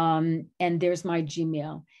 and there's my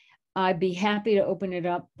Gmail. I'd be happy to open it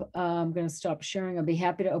up. I'm going to stop sharing. I'll be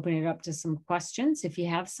happy to open it up to some questions if you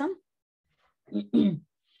have some.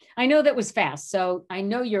 I know that was fast, so I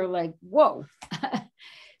know you're like, whoa.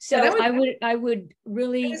 So I would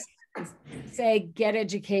really say get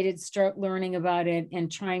educated, start learning about it and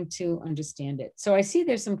trying to understand it. So I see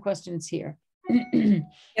there's some questions here.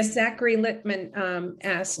 Yes, Zachary Littman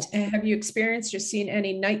asked, have you experienced or seen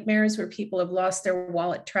any nightmares where people have lost their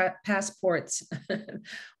wallet passwords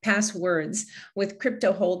with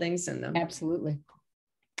crypto holdings in them? Absolutely.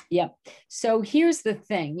 Yeah. So here's the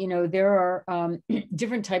thing, there are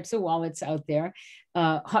different types of wallets out there,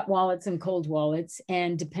 hot wallets and cold wallets.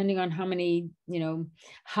 And depending on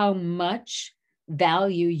how much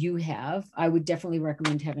value you have, I would definitely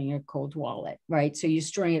recommend having a cold wallet, right? So you're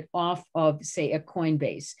storing it off of, say, a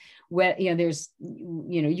Coinbase, where,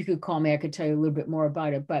 you could call me, I could tell you a little bit more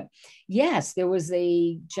about it. But yes, there was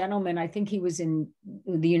a gentleman, I think he was in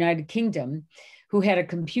the United Kingdom, who had a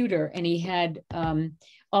computer, and he had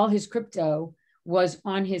all his crypto was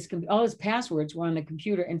on his, all his passwords were on the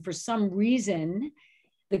computer. And for some reason,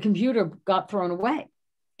 the computer got thrown away.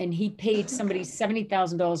 And he paid somebody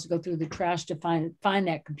 $70,000 to go through the trash to find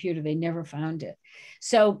that computer. They never found it.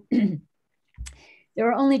 So there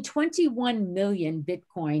are only 21 million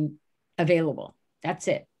Bitcoin available. That's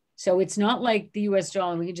it. So it's not like the US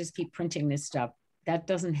dollar. We can just keep printing this stuff. That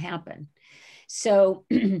doesn't happen. So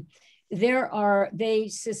they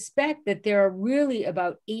suspect that there are really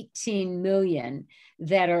about 18 million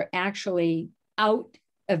that are actually out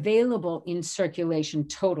available in circulation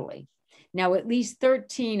totally. Now, at least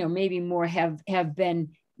 13 or maybe more have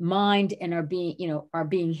been mined and are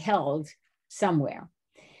being held somewhere.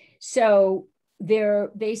 So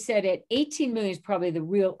they said at 18 million is probably the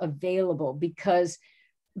real available, because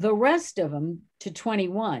the rest of them to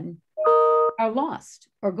 21 are lost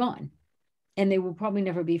or gone, and they will probably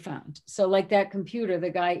never be found. So like that computer,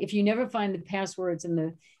 the guy, if you never find the passwords and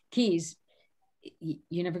the keys,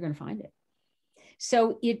 you're never going to find it.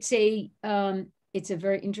 So it's a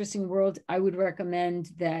very interesting world. I would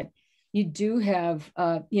recommend that you do have,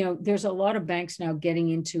 there's a lot of banks now getting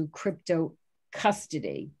into crypto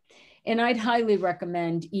custody. And I'd highly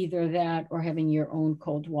recommend either that or having your own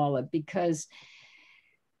cold wallet, because,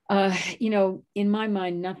 in my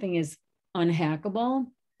mind, nothing is unhackable.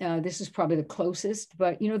 This is probably the closest,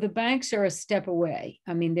 but, the banks are a step away.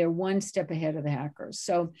 I mean, they're one step ahead of the hackers.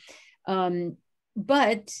 So,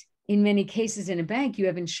 but in many cases in a bank, you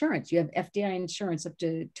have insurance. You have FDI insurance up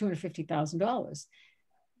to $250,000.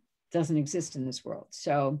 Doesn't exist in this world.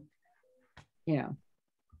 So,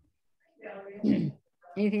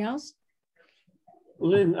 anything else?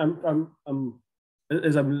 Lynn,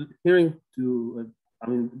 as I'm hearing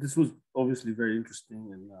this was obviously very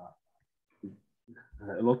interesting and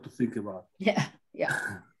a lot to think about. Yeah.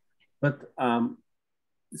 But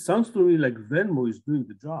it sounds to me like Venmo is doing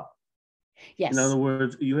the job. Yes. In other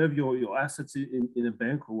words, you have your assets in a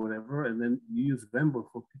bank or whatever, and then you use Venmo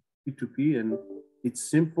for P2P, and it's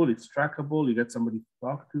simple, it's trackable, you get somebody to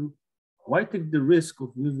talk to. Why take the risk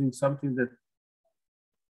of using something that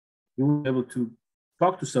you won't be able to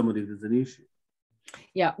talk to somebody if there's an issue?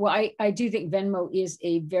 Yeah, well, I do think Venmo is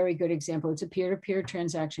a very good example. It's a peer-to-peer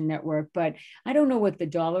transaction network, but I don't know what the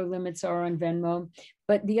dollar limits are on Venmo.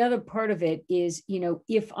 But the other part of it is,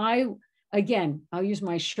 if I'll use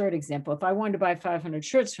my shirt example. If I wanted to buy 500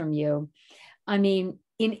 shirts from you, I mean,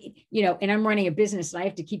 and I'm running a business and I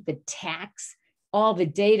have to keep the tax, all the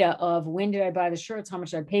data of when did I buy the shirts, how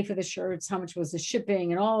much did I pay for the shirts, how much was the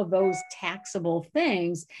shipping, and all of those taxable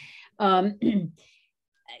things. I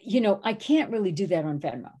can't really do that on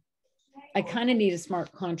Venmo. I kind of need a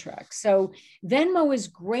smart contract. So Venmo is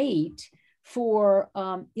great for,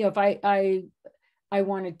 if I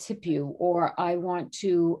want to tip you, or I want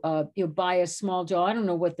to, buy a small doll. I don't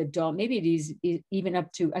know what the doll, maybe it is even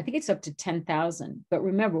up to, I think it's up to 10,000. But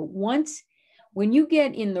remember, when you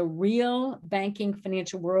get in the real banking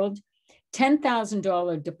financial world,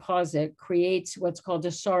 $10,000 deposit creates what's called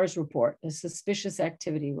a SARS report, a suspicious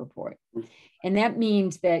activity report. And that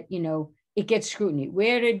means that, it gets scrutiny.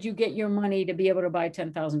 Where did you get your money to be able to buy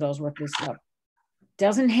 $10,000 worth of stuff?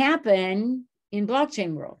 Doesn't happen in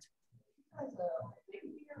blockchain world.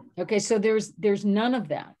 Okay, so there's none of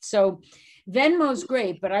that. So Venmo's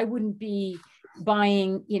great, but I wouldn't be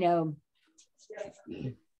buying,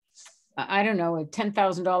 I don't know, a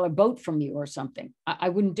 $10,000 boat from you or something. I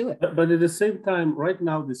wouldn't do it. But at the same time, right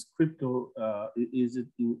now, this crypto is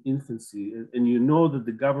in infancy, and that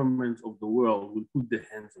the governments of the world will put their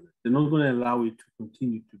hands on it. They're not going to allow it to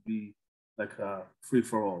continue to be like a free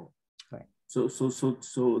for all. Right. So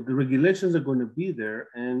the regulations are going to be there,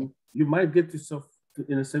 and you might get yourself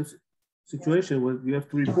in a same situation where you have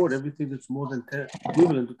to report everything that's more than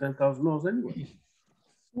equivalent to $10,000 anyway.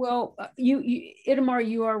 Well, Itamar,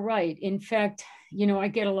 you are right. In fact, I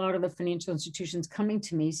get a lot of the financial institutions coming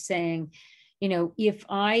to me saying, if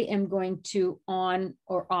I am going to on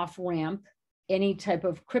or off ramp any type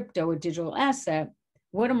of crypto or digital asset,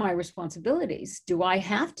 what are my responsibilities? Do I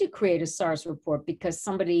have to create a SARS report because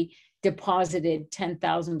somebody deposited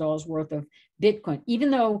 $10,000 worth of Bitcoin, even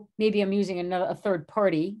though maybe I'm using a third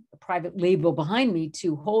party, a private label behind me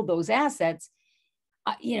to hold those assets?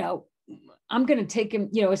 I'm going to take them,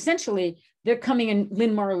 essentially they're coming in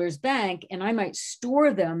LYNNE MARLOR's bank, and I might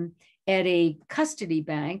store them at a custody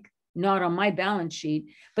bank, not on my balance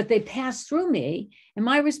sheet, but they pass through me. And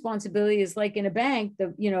my responsibility is like in a bank,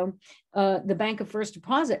 the bank of first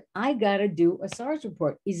deposit, I got to do a SARS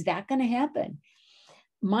report. Is that going to happen?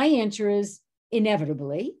 My answer is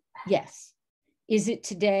inevitably, yes. Is it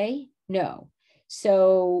today? No.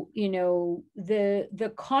 So,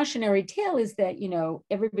 the cautionary tale is that,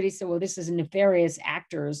 everybody said, well, this is a nefarious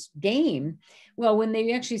actor's game. Well, when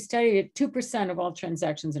they actually studied it, 2% of all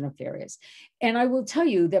transactions are nefarious. And I will tell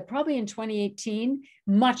you that probably in 2018,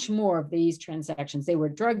 much more of these transactions, they were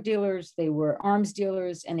drug dealers, they were arms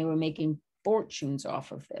dealers, and they were making fortunes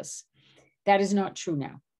off of this. That is not true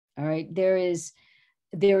now. All right. There is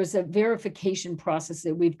a verification process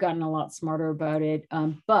that we've gotten a lot smarter about it.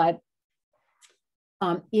 But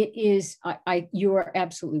it is, you are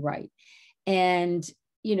absolutely right. And,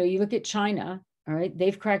 you look at China, all right,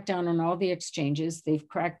 they've cracked down on all the exchanges. They've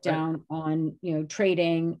cracked down on,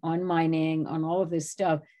 trading, on mining, on all of this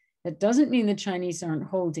stuff. That doesn't mean the Chinese aren't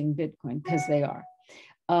holding Bitcoin, because they are.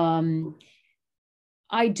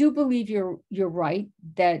 I do believe you're right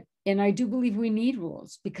that, and I do believe we need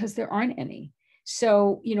rules because there aren't any.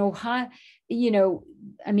 So, I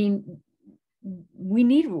mean, we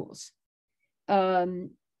need rules.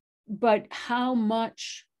 But how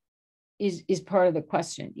much is part of the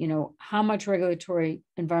question? How much regulatory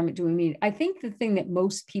environment do we need? I think the thing that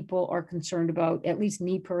most people are concerned about, at least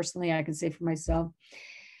me personally, I can say for myself,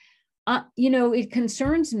 it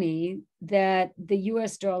concerns me that the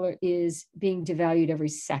US dollar is being devalued every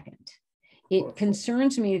second. It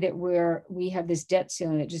concerns me that we have this debt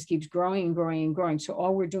ceiling that just keeps growing and growing and growing. So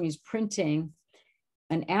all we're doing is printing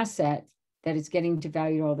an asset that is getting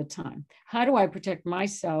devalued all the time. How do I protect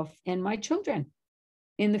myself and my children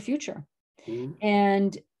in the future? Mm-hmm.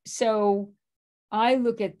 And so I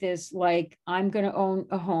look at this like I'm going to own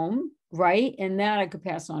a home, right? And that I could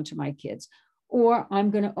pass on to my kids. Or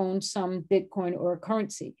I'm going to own some Bitcoin or a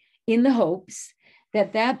currency in the hopes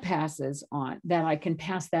that passes on, that I can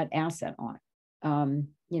pass that asset on.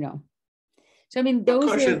 So I mean, those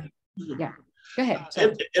are, yeah. Go ahead.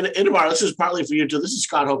 Innemar, this is partly for you too. This is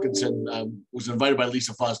Scott Hokinson. Was invited by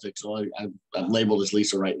Lisa Fosdick, so I'm labeled as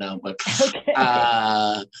Lisa right now. But okay.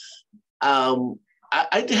 I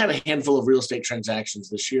had a handful of real estate transactions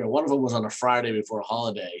this year. One of them was on a Friday before a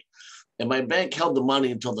holiday, and my bank held the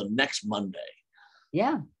money until the next Monday.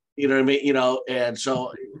 Yeah. You know what I mean? And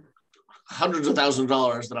so hundreds of thousands of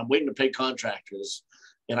dollars that I'm waiting to pay contractors,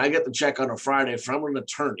 and I get the check on a Friday from an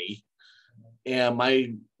attorney, and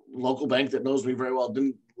my local bank that knows me very well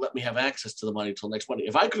didn't let me have access to the money until next Monday.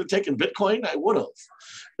 If I could have taken Bitcoin, I would have.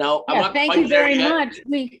 Now, yeah, I'm not thank you very much.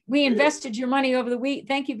 We invested your money over the week.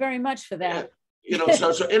 Thank you very much for that. Yeah.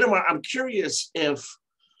 So Innemar, I'm curious if,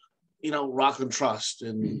 Rockland Trust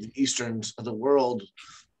and the Easterns of the world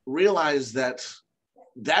realize that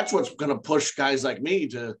that's what's going to push guys like me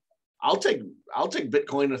to, I'll take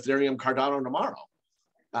Bitcoin, Ethereum, Cardano tomorrow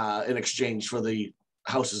in exchange for the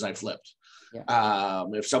houses I flipped. Yeah.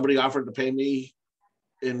 If somebody offered to pay me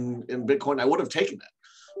in Bitcoin, I would have taken it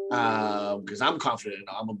because I'm confident.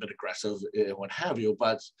 I'm a bit aggressive and what have you.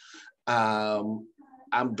 But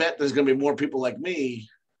I bet there's going to be more people like me.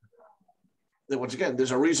 That once again,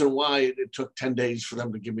 there's a reason why it took 10 days for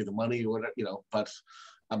them to give me the money, or But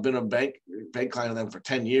I've been a bank client of them for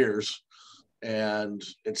 10 years, and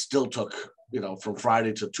it still took from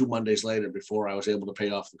Friday to 2 Mondays later before I was able to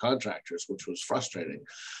pay off the contractors, which was frustrating.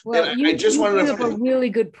 Well, I just wanted to have a really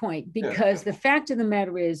good point, because the fact of the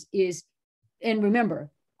matter is, and remember,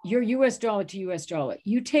 your US dollar to US dollar,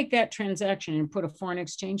 you take that transaction and put a foreign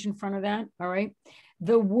exchange in front of that. All right.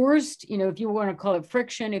 The worst, if you want to call it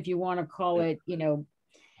friction, if you want to call it,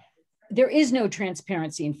 there is no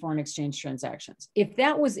transparency in foreign exchange transactions. If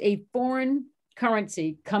that was a foreign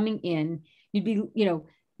currency coming in, you'd be,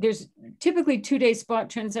 there's typically 2-day spot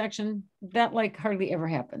transaction that hardly ever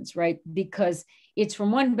happens, right? Because it's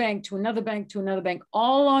from one bank to another bank to another bank.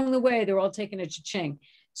 All along the way, they're all taking a cha-ching.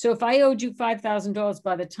 So if I owed you $5,000,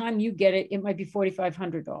 by the time you get it, it might be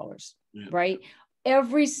 $4,500, right?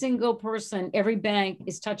 Every single person, every bank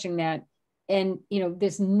is touching that. And,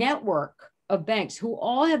 this network of banks who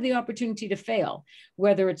all have the opportunity to fail,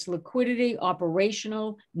 whether it's liquidity,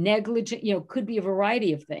 operational, negligent, could be a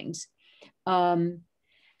variety of things.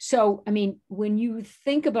 So, I mean, when you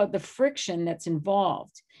think about the friction that's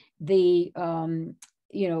involved, those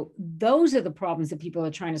are the problems that people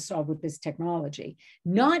are trying to solve with this technology.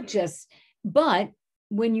 But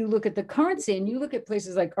when you look at the currency and you look at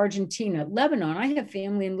places like Argentina, Lebanon, I have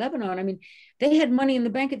family in Lebanon. I mean, they had money in the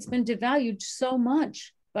bank. It's been devalued so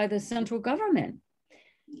much by the central government.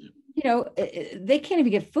 They can't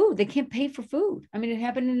even get food. They can't pay for food. I mean, it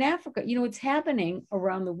happened in Africa. It's happening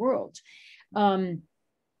around the world.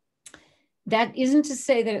 That isn't to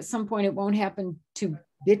say that at some point it won't happen to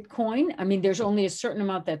Bitcoin. I mean, there's only a certain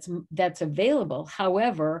amount that's available.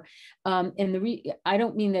 However, I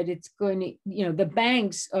don't mean that it's going to, the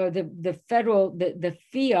banks or the federal, the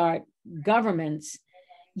fiat governments,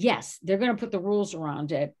 yes, they're going to put the rules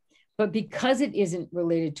around it. But because it isn't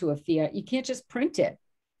related to a fiat, you can't just print it.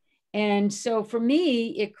 And so for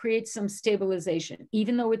me, it creates some stabilization,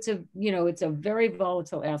 even though it's a very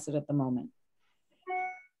volatile asset at the moment.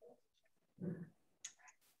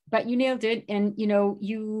 But you nailed it. And,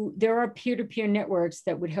 there are peer-to-peer networks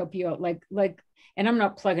that would help you out, and I'm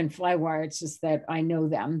not plugging Flywire, it's just that I know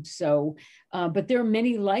them. So, but there are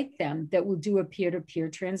many like them that will do a peer-to-peer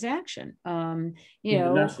transaction.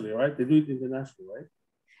 Internationally, right? They do it internationally, right?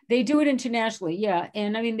 They do it internationally, yeah.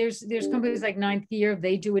 And I mean, there's companies like Ninth Year,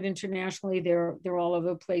 they do it internationally. They're all over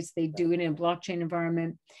the place. They do it in a blockchain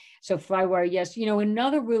environment. So Flywire, yes.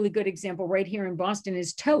 Another really good example right here in Boston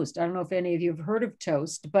is Toast. I don't know if any of you have heard of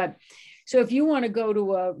Toast, but So if you want to go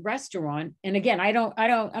to a restaurant, and again,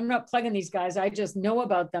 I'm not plugging these guys. I just know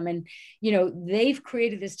about them. And, they've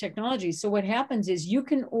created this technology. So what happens is you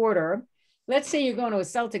can order, let's say you're going to a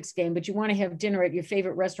Celtics game, but you want to have dinner at your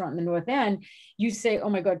favorite restaurant in the North End. You say, oh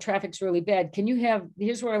my God, traffic's really bad.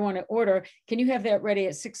 Here's what I want to order. Can you have that ready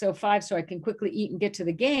at 6:05 so I can quickly eat and get to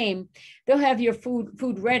the game? They'll have your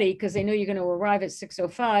food ready because they know you're going to arrive at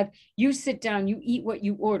 6:05. You sit down, you eat what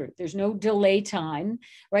you ordered. There's no delay time,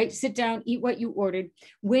 right? Sit down, eat what you ordered.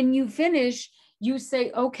 When you finish, you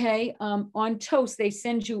say, okay, on Toast, they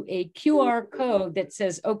send you a QR code that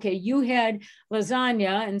says, okay, you had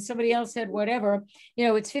lasagna and somebody else had whatever,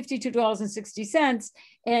 it's $52.60.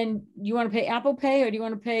 And you want to pay Apple Pay or do you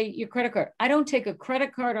want to pay your credit card? I don't take a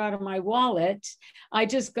credit card out of my wallet. I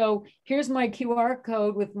just go, here's my QR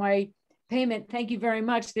code with my payment. Thank you very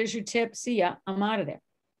much. There's your tip. See ya. I'm out of there.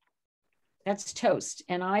 That's Toast.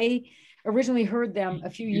 And I originally heard them a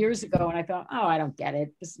few years ago and I thought, oh, I don't get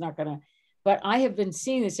it. This is not going to. But I have been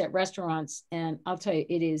seeing this at restaurants, and I'll tell you,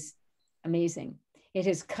 it is amazing. It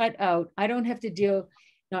has cut out. I don't have to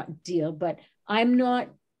but I'm not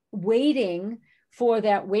waiting for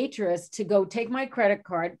that waitress to go take my credit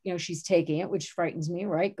card. She's taking it, which frightens me,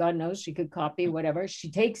 right? God knows she could copy whatever. She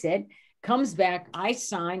takes it, comes back, I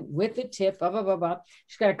sign with the tip, blah, blah, blah, blah.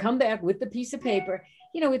 She's got to come back with the piece of paper.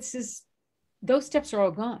 It's just, those steps are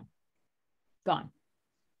all gone.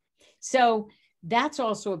 So that's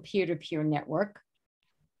also a peer-to-peer network.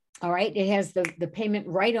 All right. It has the payment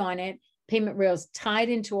right on it, payment rails tied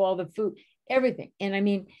into all the food, everything. And I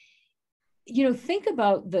mean, think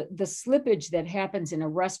about the slippage that happens in a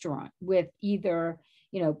restaurant with either,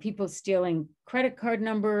 people stealing credit card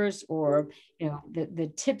numbers or,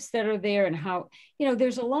 the tips that are there and how,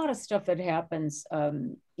 there's a lot of stuff that happens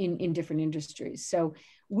in different industries. So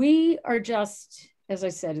we are just, as I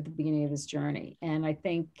said at the beginning of this journey, and I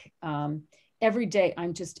think, every day,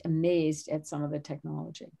 I'm just amazed at some of the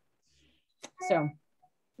technology. So,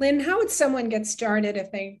 Lynn, how would someone get started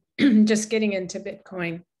if they just getting into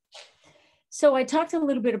Bitcoin? So I talked a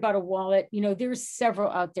little bit about a wallet. There's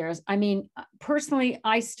several out there. I mean, personally,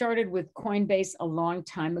 I started with Coinbase a long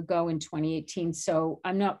time ago in 2018. So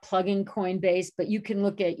I'm not plugging Coinbase, but you can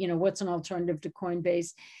look at, what's an alternative to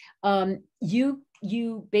Coinbase.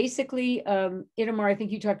 You basically, Itamar, I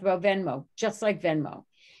think you talked about Venmo, just like Venmo.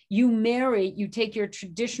 You take your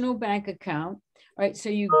traditional bank account, right? So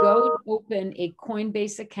you go open a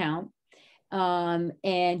Coinbase account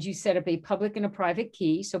and you set up a public and a private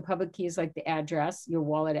key. So public key is like the address, your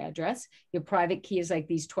wallet address. Your private key is like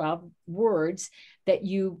these 12 words that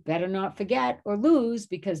you better not forget or lose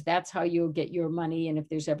because that's how you'll get your money. And if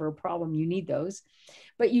there's ever a problem, you need those.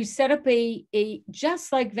 But you set up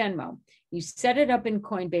just like Venmo, you set it up in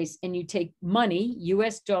Coinbase and you take money,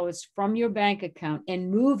 US dollars from your bank account and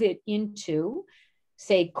move it into,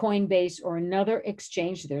 say, Coinbase or another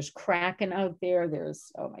exchange. There's Kraken out there.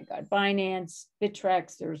 There's, oh my God, Binance,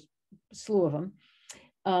 Bittrex, there's a slew of them.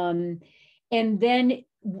 And then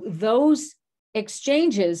those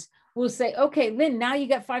exchanges will say, okay, Lynn, now you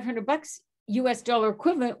got $500 US dollar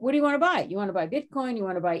equivalent. What do you want to buy? You want to buy Bitcoin? You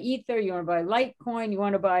want to buy Ether? You want to buy Litecoin? You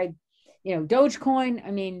want to buy, Dogecoin?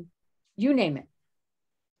 I mean, you name it.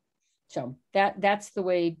 So that's the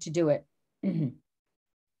way to do it. Lynn,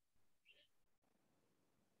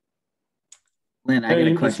 I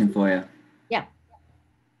got a question for you. Yeah.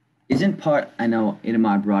 I know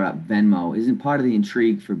Itamar brought up Venmo, isn't part of the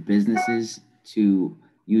intrigue for businesses to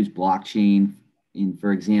use blockchain?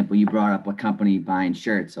 For example, you brought up a company buying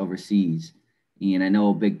shirts overseas. And I know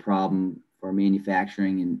a big problem for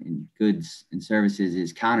manufacturing and goods and services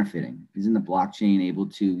is counterfeiting. Isn't the blockchain able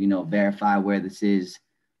to, verify where this is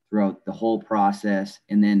throughout the whole process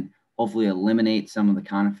and then hopefully eliminate some of the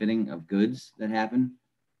counterfeiting of goods that happen?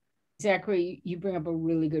 Exactly. You bring up a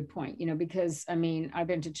really good point, because I mean, I've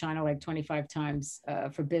been to China like 25 times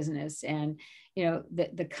for business and,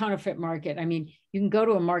 the counterfeit market. I mean, you can go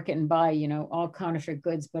to a market and buy, all counterfeit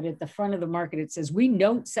goods, but at the front of the market, it says, we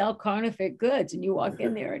don't sell counterfeit goods. And you walk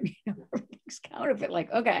in there and, everything's counterfeit, like,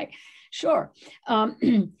 okay, sure.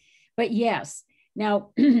 But yes,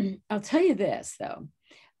 now I'll tell you this though,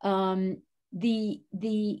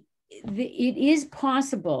 it is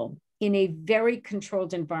possible in a very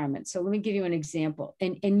controlled environment. So let me give you an example.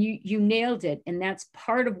 And you nailed it. And that's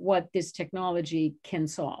part of what this technology can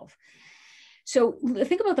solve. So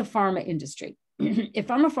think about the pharma industry. If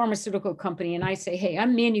I'm a pharmaceutical company and I say, hey,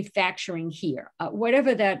 I'm manufacturing here,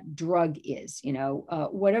 whatever that drug is,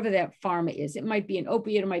 whatever that pharma is, it might be an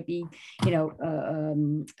opiate, it might be,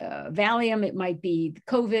 Valium, it might be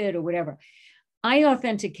COVID or whatever. I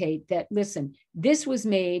authenticate that, listen, this was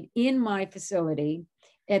made in my facility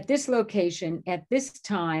at this location at this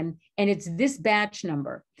time, and it's this batch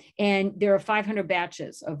number, and there are 500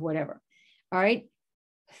 batches of whatever. All right.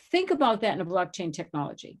 Think about that in a blockchain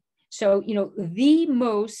technology. So, you know, the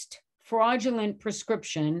most fraudulent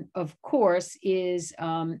prescription, of course, is,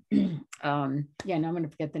 yeah, now I'm going to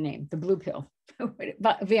forget the name, the blue pill,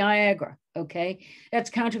 Viagra. Okay. That's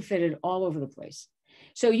counterfeited all over the place.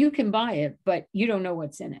 So you can buy it, but you don't know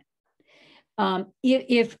what's in it.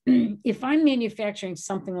 If I'm manufacturing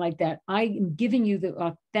something like that, I'm giving you the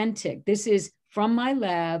authentic. This is from my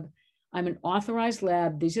lab. I'm an authorized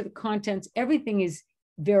lab. These are the contents. Everything is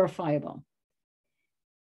verifiable.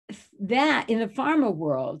 That in the pharma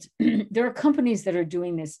world, there are companies that are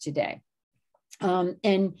doing this today.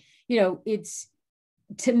 And, you know, it's,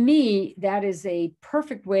 to me, that is a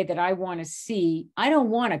perfect way that I want to see. I don't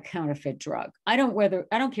want a counterfeit drug. I don't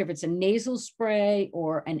care if it's a nasal spray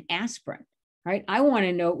or an aspirin, right? I want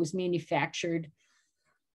to know it was manufactured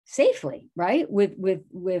safely, right?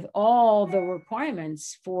 With all the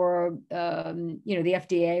requirements for, you know, the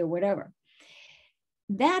FDA or whatever.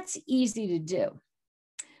 That's easy to do.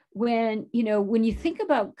 When, you know, when you think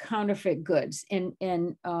about counterfeit goods and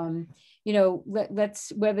you know,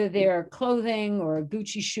 let's, whether they're clothing or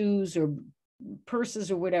Gucci shoes or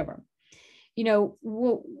purses or whatever, you know,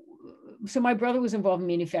 so my brother was involved in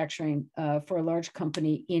manufacturing for a large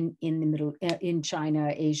company in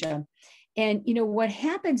China, Asia. And, you know, what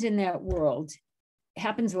happens in that world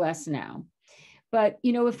happens less now. But,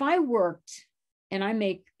 you know, if I worked and I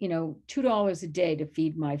make, you know, $2 a day to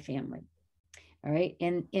feed my family, all right.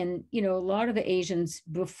 And, you know, a lot of the Asians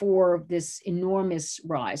before this enormous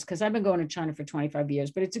rise, because I've been going to China for 25 years,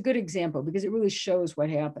 but it's a good example because it really shows what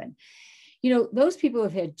happened. You know, those people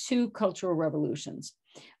have had 2 cultural revolutions.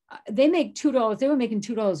 They make $2, they were making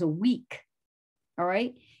 $2 a week. All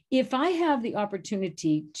right. If I have the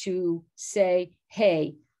opportunity to say,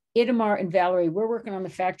 hey, Itamar and Valerie, we're working on the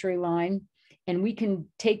factory line and we can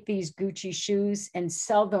take these Gucci shoes and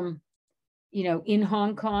sell them, you know, in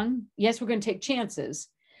Hong Kong. Yes, we're going to take chances,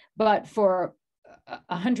 but for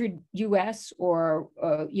 100 US or,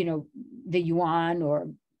 you know, the yuan or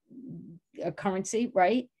a currency,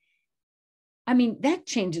 right? I mean, that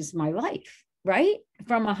changes my life, right?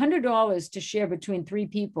 From $100 to share between 3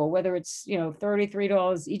 people, whether it's, you know,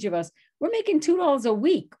 $33 each of us, we're making $2 a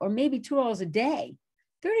week or maybe $2 a day,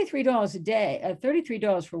 $33 a day,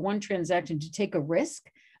 $33 for one transaction to take a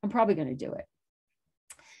risk. I'm probably going to do it.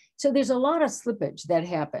 So there's a lot of slippage that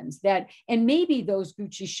happens and maybe those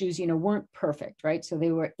Gucci shoes, you know, weren't perfect, right? So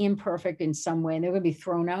they were imperfect in some way and they're going to be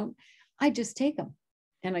thrown out. I just take them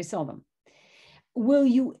and I sell them. Will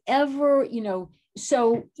you ever, you know,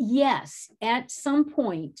 so yes, at some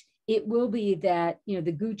point it will be that, you know,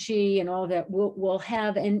 the Gucci and all that will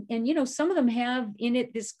have, and, you know, some of them have in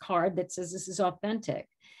it this card that says this is authentic,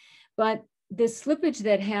 but the slippage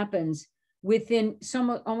that happens within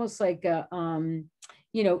some, almost like a,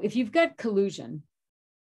 you know, if you've got collusion,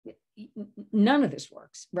 none of this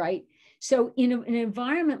works, right? So in an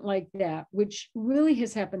environment like that, which really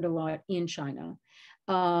has happened a lot in China,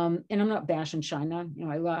 and I'm not bashing China, you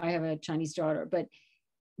know, I have a Chinese daughter,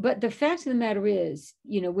 but the fact of the matter is,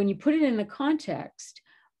 you know, when you put it in the context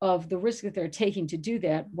of the risk that they're taking to do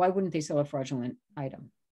that, why wouldn't they sell a fraudulent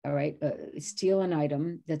item? All right, steal an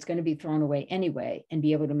item that's going to be thrown away anyway and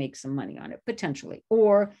be able to make some money on it potentially,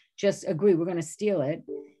 or just agree, we're going to steal it.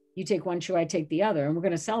 You take one shoe, I take the other, and we're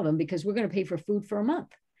going to sell them because we're going to pay for food for a month.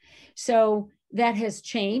 So that has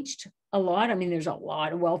changed a lot. I mean, there's a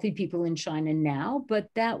lot of wealthy people in China now, but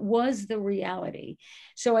that was the reality.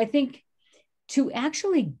 So I think to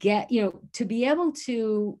actually get, you know, to be able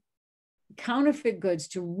to counterfeit goods,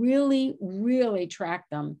 to really, really track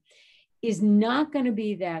them, is not going to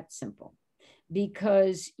be that simple,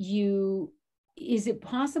 because is it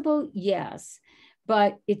possible? Yes,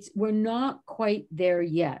 but we're not quite there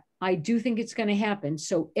yet. I do think it's going to happen.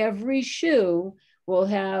 So every shoe will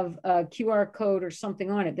have a QR code or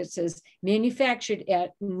something on it that says manufactured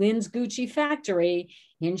at Lynn's Gucci factory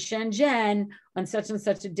in Shenzhen on such and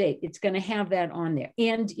such a date. It's going to have that on there.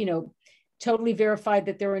 And, you know, totally verified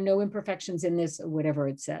that there are no imperfections in this or whatever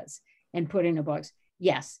it says, and put in a box.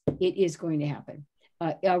 Yes, it is going to happen.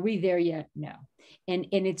 Are we there yet? No. And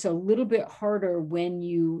it's a little bit harder when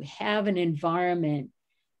you have an environment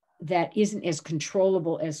that isn't as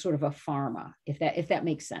controllable as sort of a pharma, if that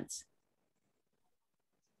makes sense.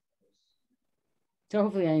 So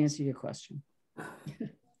hopefully I answered your question.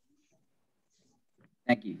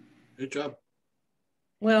 Thank you. Good job.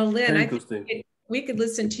 Well, Lynn, I think we could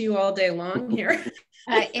listen to you all day long here.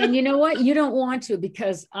 And you know what? You don't want to,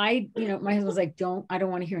 because you know, my husband's like, I don't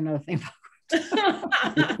want to hear another thing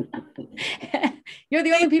about it. You're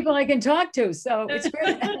the only people I can talk to, so it's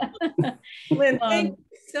great. Lynn, thank you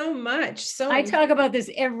so much. I talk about this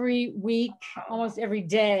every week, almost every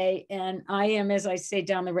day, and I am, as I say,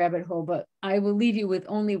 down the rabbit hole, but I will leave you with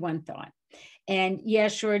only one thought. And yeah,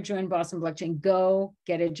 sure, join Boston Blockchain. Go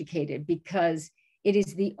get educated, because it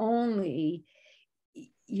is the only,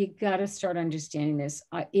 you got to start understanding this.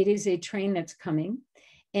 It is a train that's coming.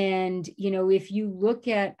 And, you know, if you look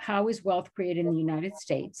at how is wealth created in the United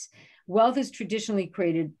States, wealth is traditionally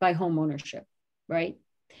created by home ownership, right?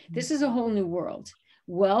 This is a whole new world.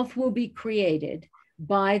 Wealth will be created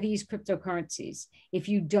by these cryptocurrencies. If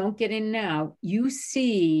you don't get in now, you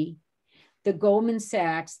see the Goldman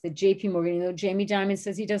Sachs, the JP Morgan, you know, Jamie Dimon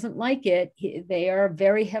says he doesn't like it. They are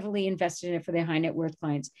very heavily invested in it for their high net worth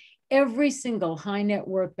clients. Every single high net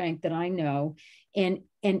worth bank that I know and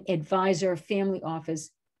advisor, family office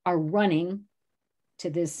are running to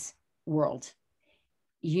this world.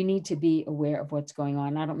 You need to be aware of what's going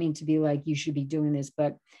on. I don't mean to be like, you should be doing this,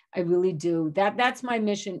 but I really do. That's my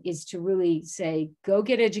mission, is to really say, go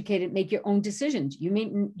get educated, make your own decisions.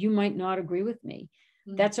 You might not agree with me.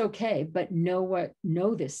 That's okay, but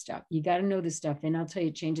know this stuff. You got to know this stuff. And I'll tell you,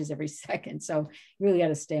 it changes every second. So you really got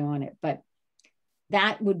to stay on it. But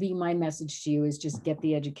that would be my message to you, is just get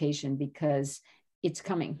the education, because it's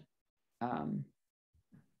coming.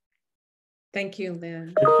 Thank you,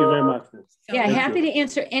 Lynn. Thank you very much. Yeah, happy to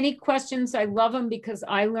answer any questions. I love them because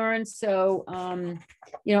I learn. So,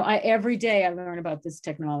 you know, every day I learn about this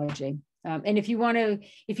technology. And if you want to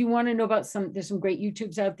know about there's some great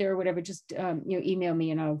YouTubes out there or whatever, just, you know, email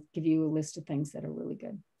me and I'll give you a list of things that are really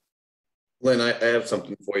good. Lynn, I have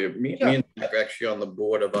something for you. Me and Jack are actually on the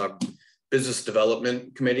board of our business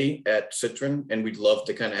development committee at Citron, and we'd love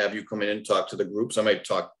to kind of have you come in and talk to the groups. I might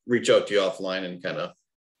reach out to you offline and kind of.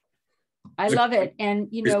 I love it. And,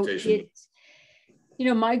 you know,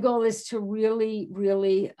 my goal is to really,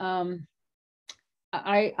 really, I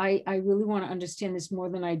really want to understand this more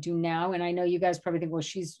than I do now. And I know you guys probably think, well,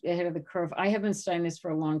 she's ahead of the curve. I have been studying this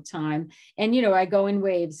for a long time. And, you know, I go in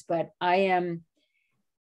waves, but I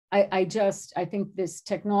think this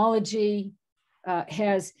technology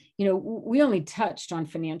has, you know, we only touched on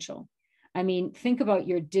financial. I mean, think about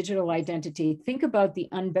your digital identity. Think about the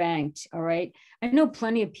unbanked, all right? I know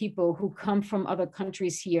plenty of people who come from other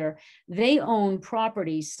countries here. They own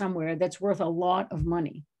property somewhere that's worth a lot of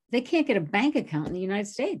money. They can't get a bank account in the United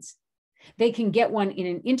States. They can get one in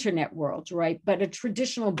an internet world, right? But a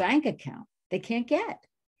traditional bank account, they can't get,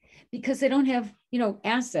 because they don't have, you know,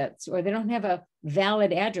 assets, or they don't have a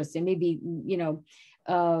valid address. They may be, you know,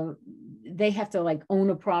 they have to like own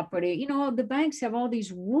a property. You know, the banks have all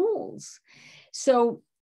these rules. So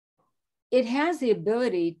it has the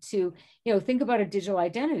ability to, you know, think about a digital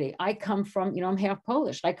identity. I come from, you know, I'm half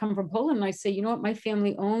Polish. I come from Poland, and I say, you know what, my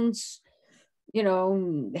family owns, you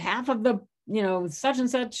know, half of the, you know, such and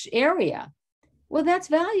such area. Well, that's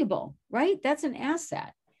valuable, right? That's an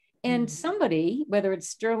asset. And somebody, whether it's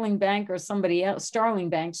Sterling Bank or somebody else,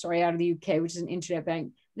 Starling Bank, sorry, out of the UK, which is an internet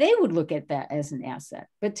bank, they would look at that as an asset.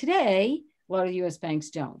 But today, a lot of US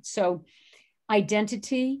banks don't. So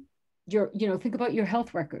identity, you know, think about your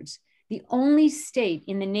health records. The only state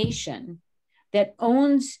in the nation that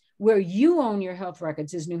owns where you own your health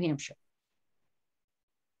records is New Hampshire.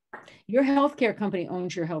 Your healthcare company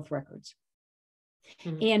owns your health records.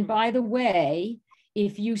 And by the way,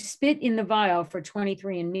 if you spit in the vial for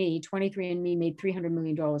 23andMe, 23andMe made $300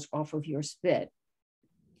 million off of your spit.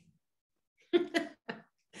 Put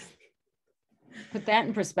that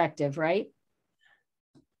in perspective, right?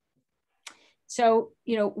 So,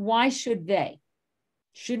 you know, why should they?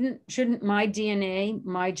 Shouldn't my DNA,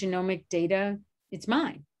 my genomic data, it's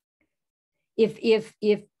mine. If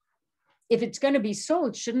it's going to be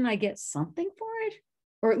sold, shouldn't I get something for it?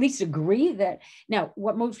 Or at least agree that, now,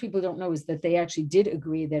 what most people don't know is that they actually did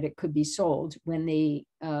agree that it could be sold when they,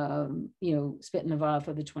 you know, spit in the vial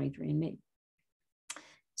for the 23andMe.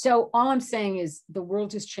 So all I'm saying is the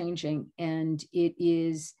world is changing, and it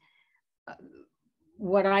is,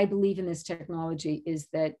 what I believe in this technology is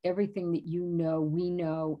that everything that you know, we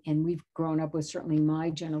know, and we've grown up with, certainly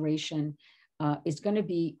my generation, is going to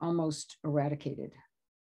be almost eradicated.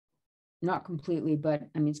 Not completely, but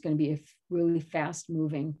I mean, it's going to be a really fast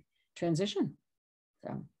moving transition.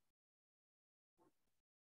 So.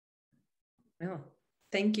 Well,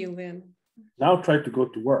 thank you, Lynn. Now try to go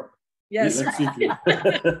to work. Yes. Let's see if you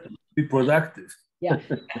be productive. Yeah.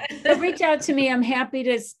 So reach out to me. I'm happy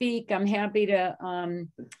to speak. I'm happy to,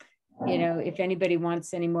 you know, if anybody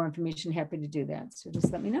wants any more information, happy to do that. So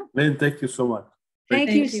just let me know. Lynn, thank you so much.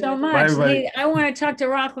 Thank you so much. Hey, I want to talk to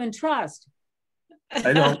Rockland Trust.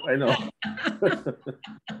 I know.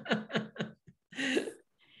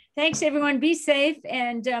 Thanks, everyone. Be safe.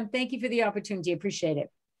 And thank you for the opportunity. Appreciate it.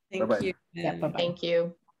 Thank Bye-bye. you. Yeah, bye-bye. Thank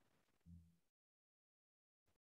you.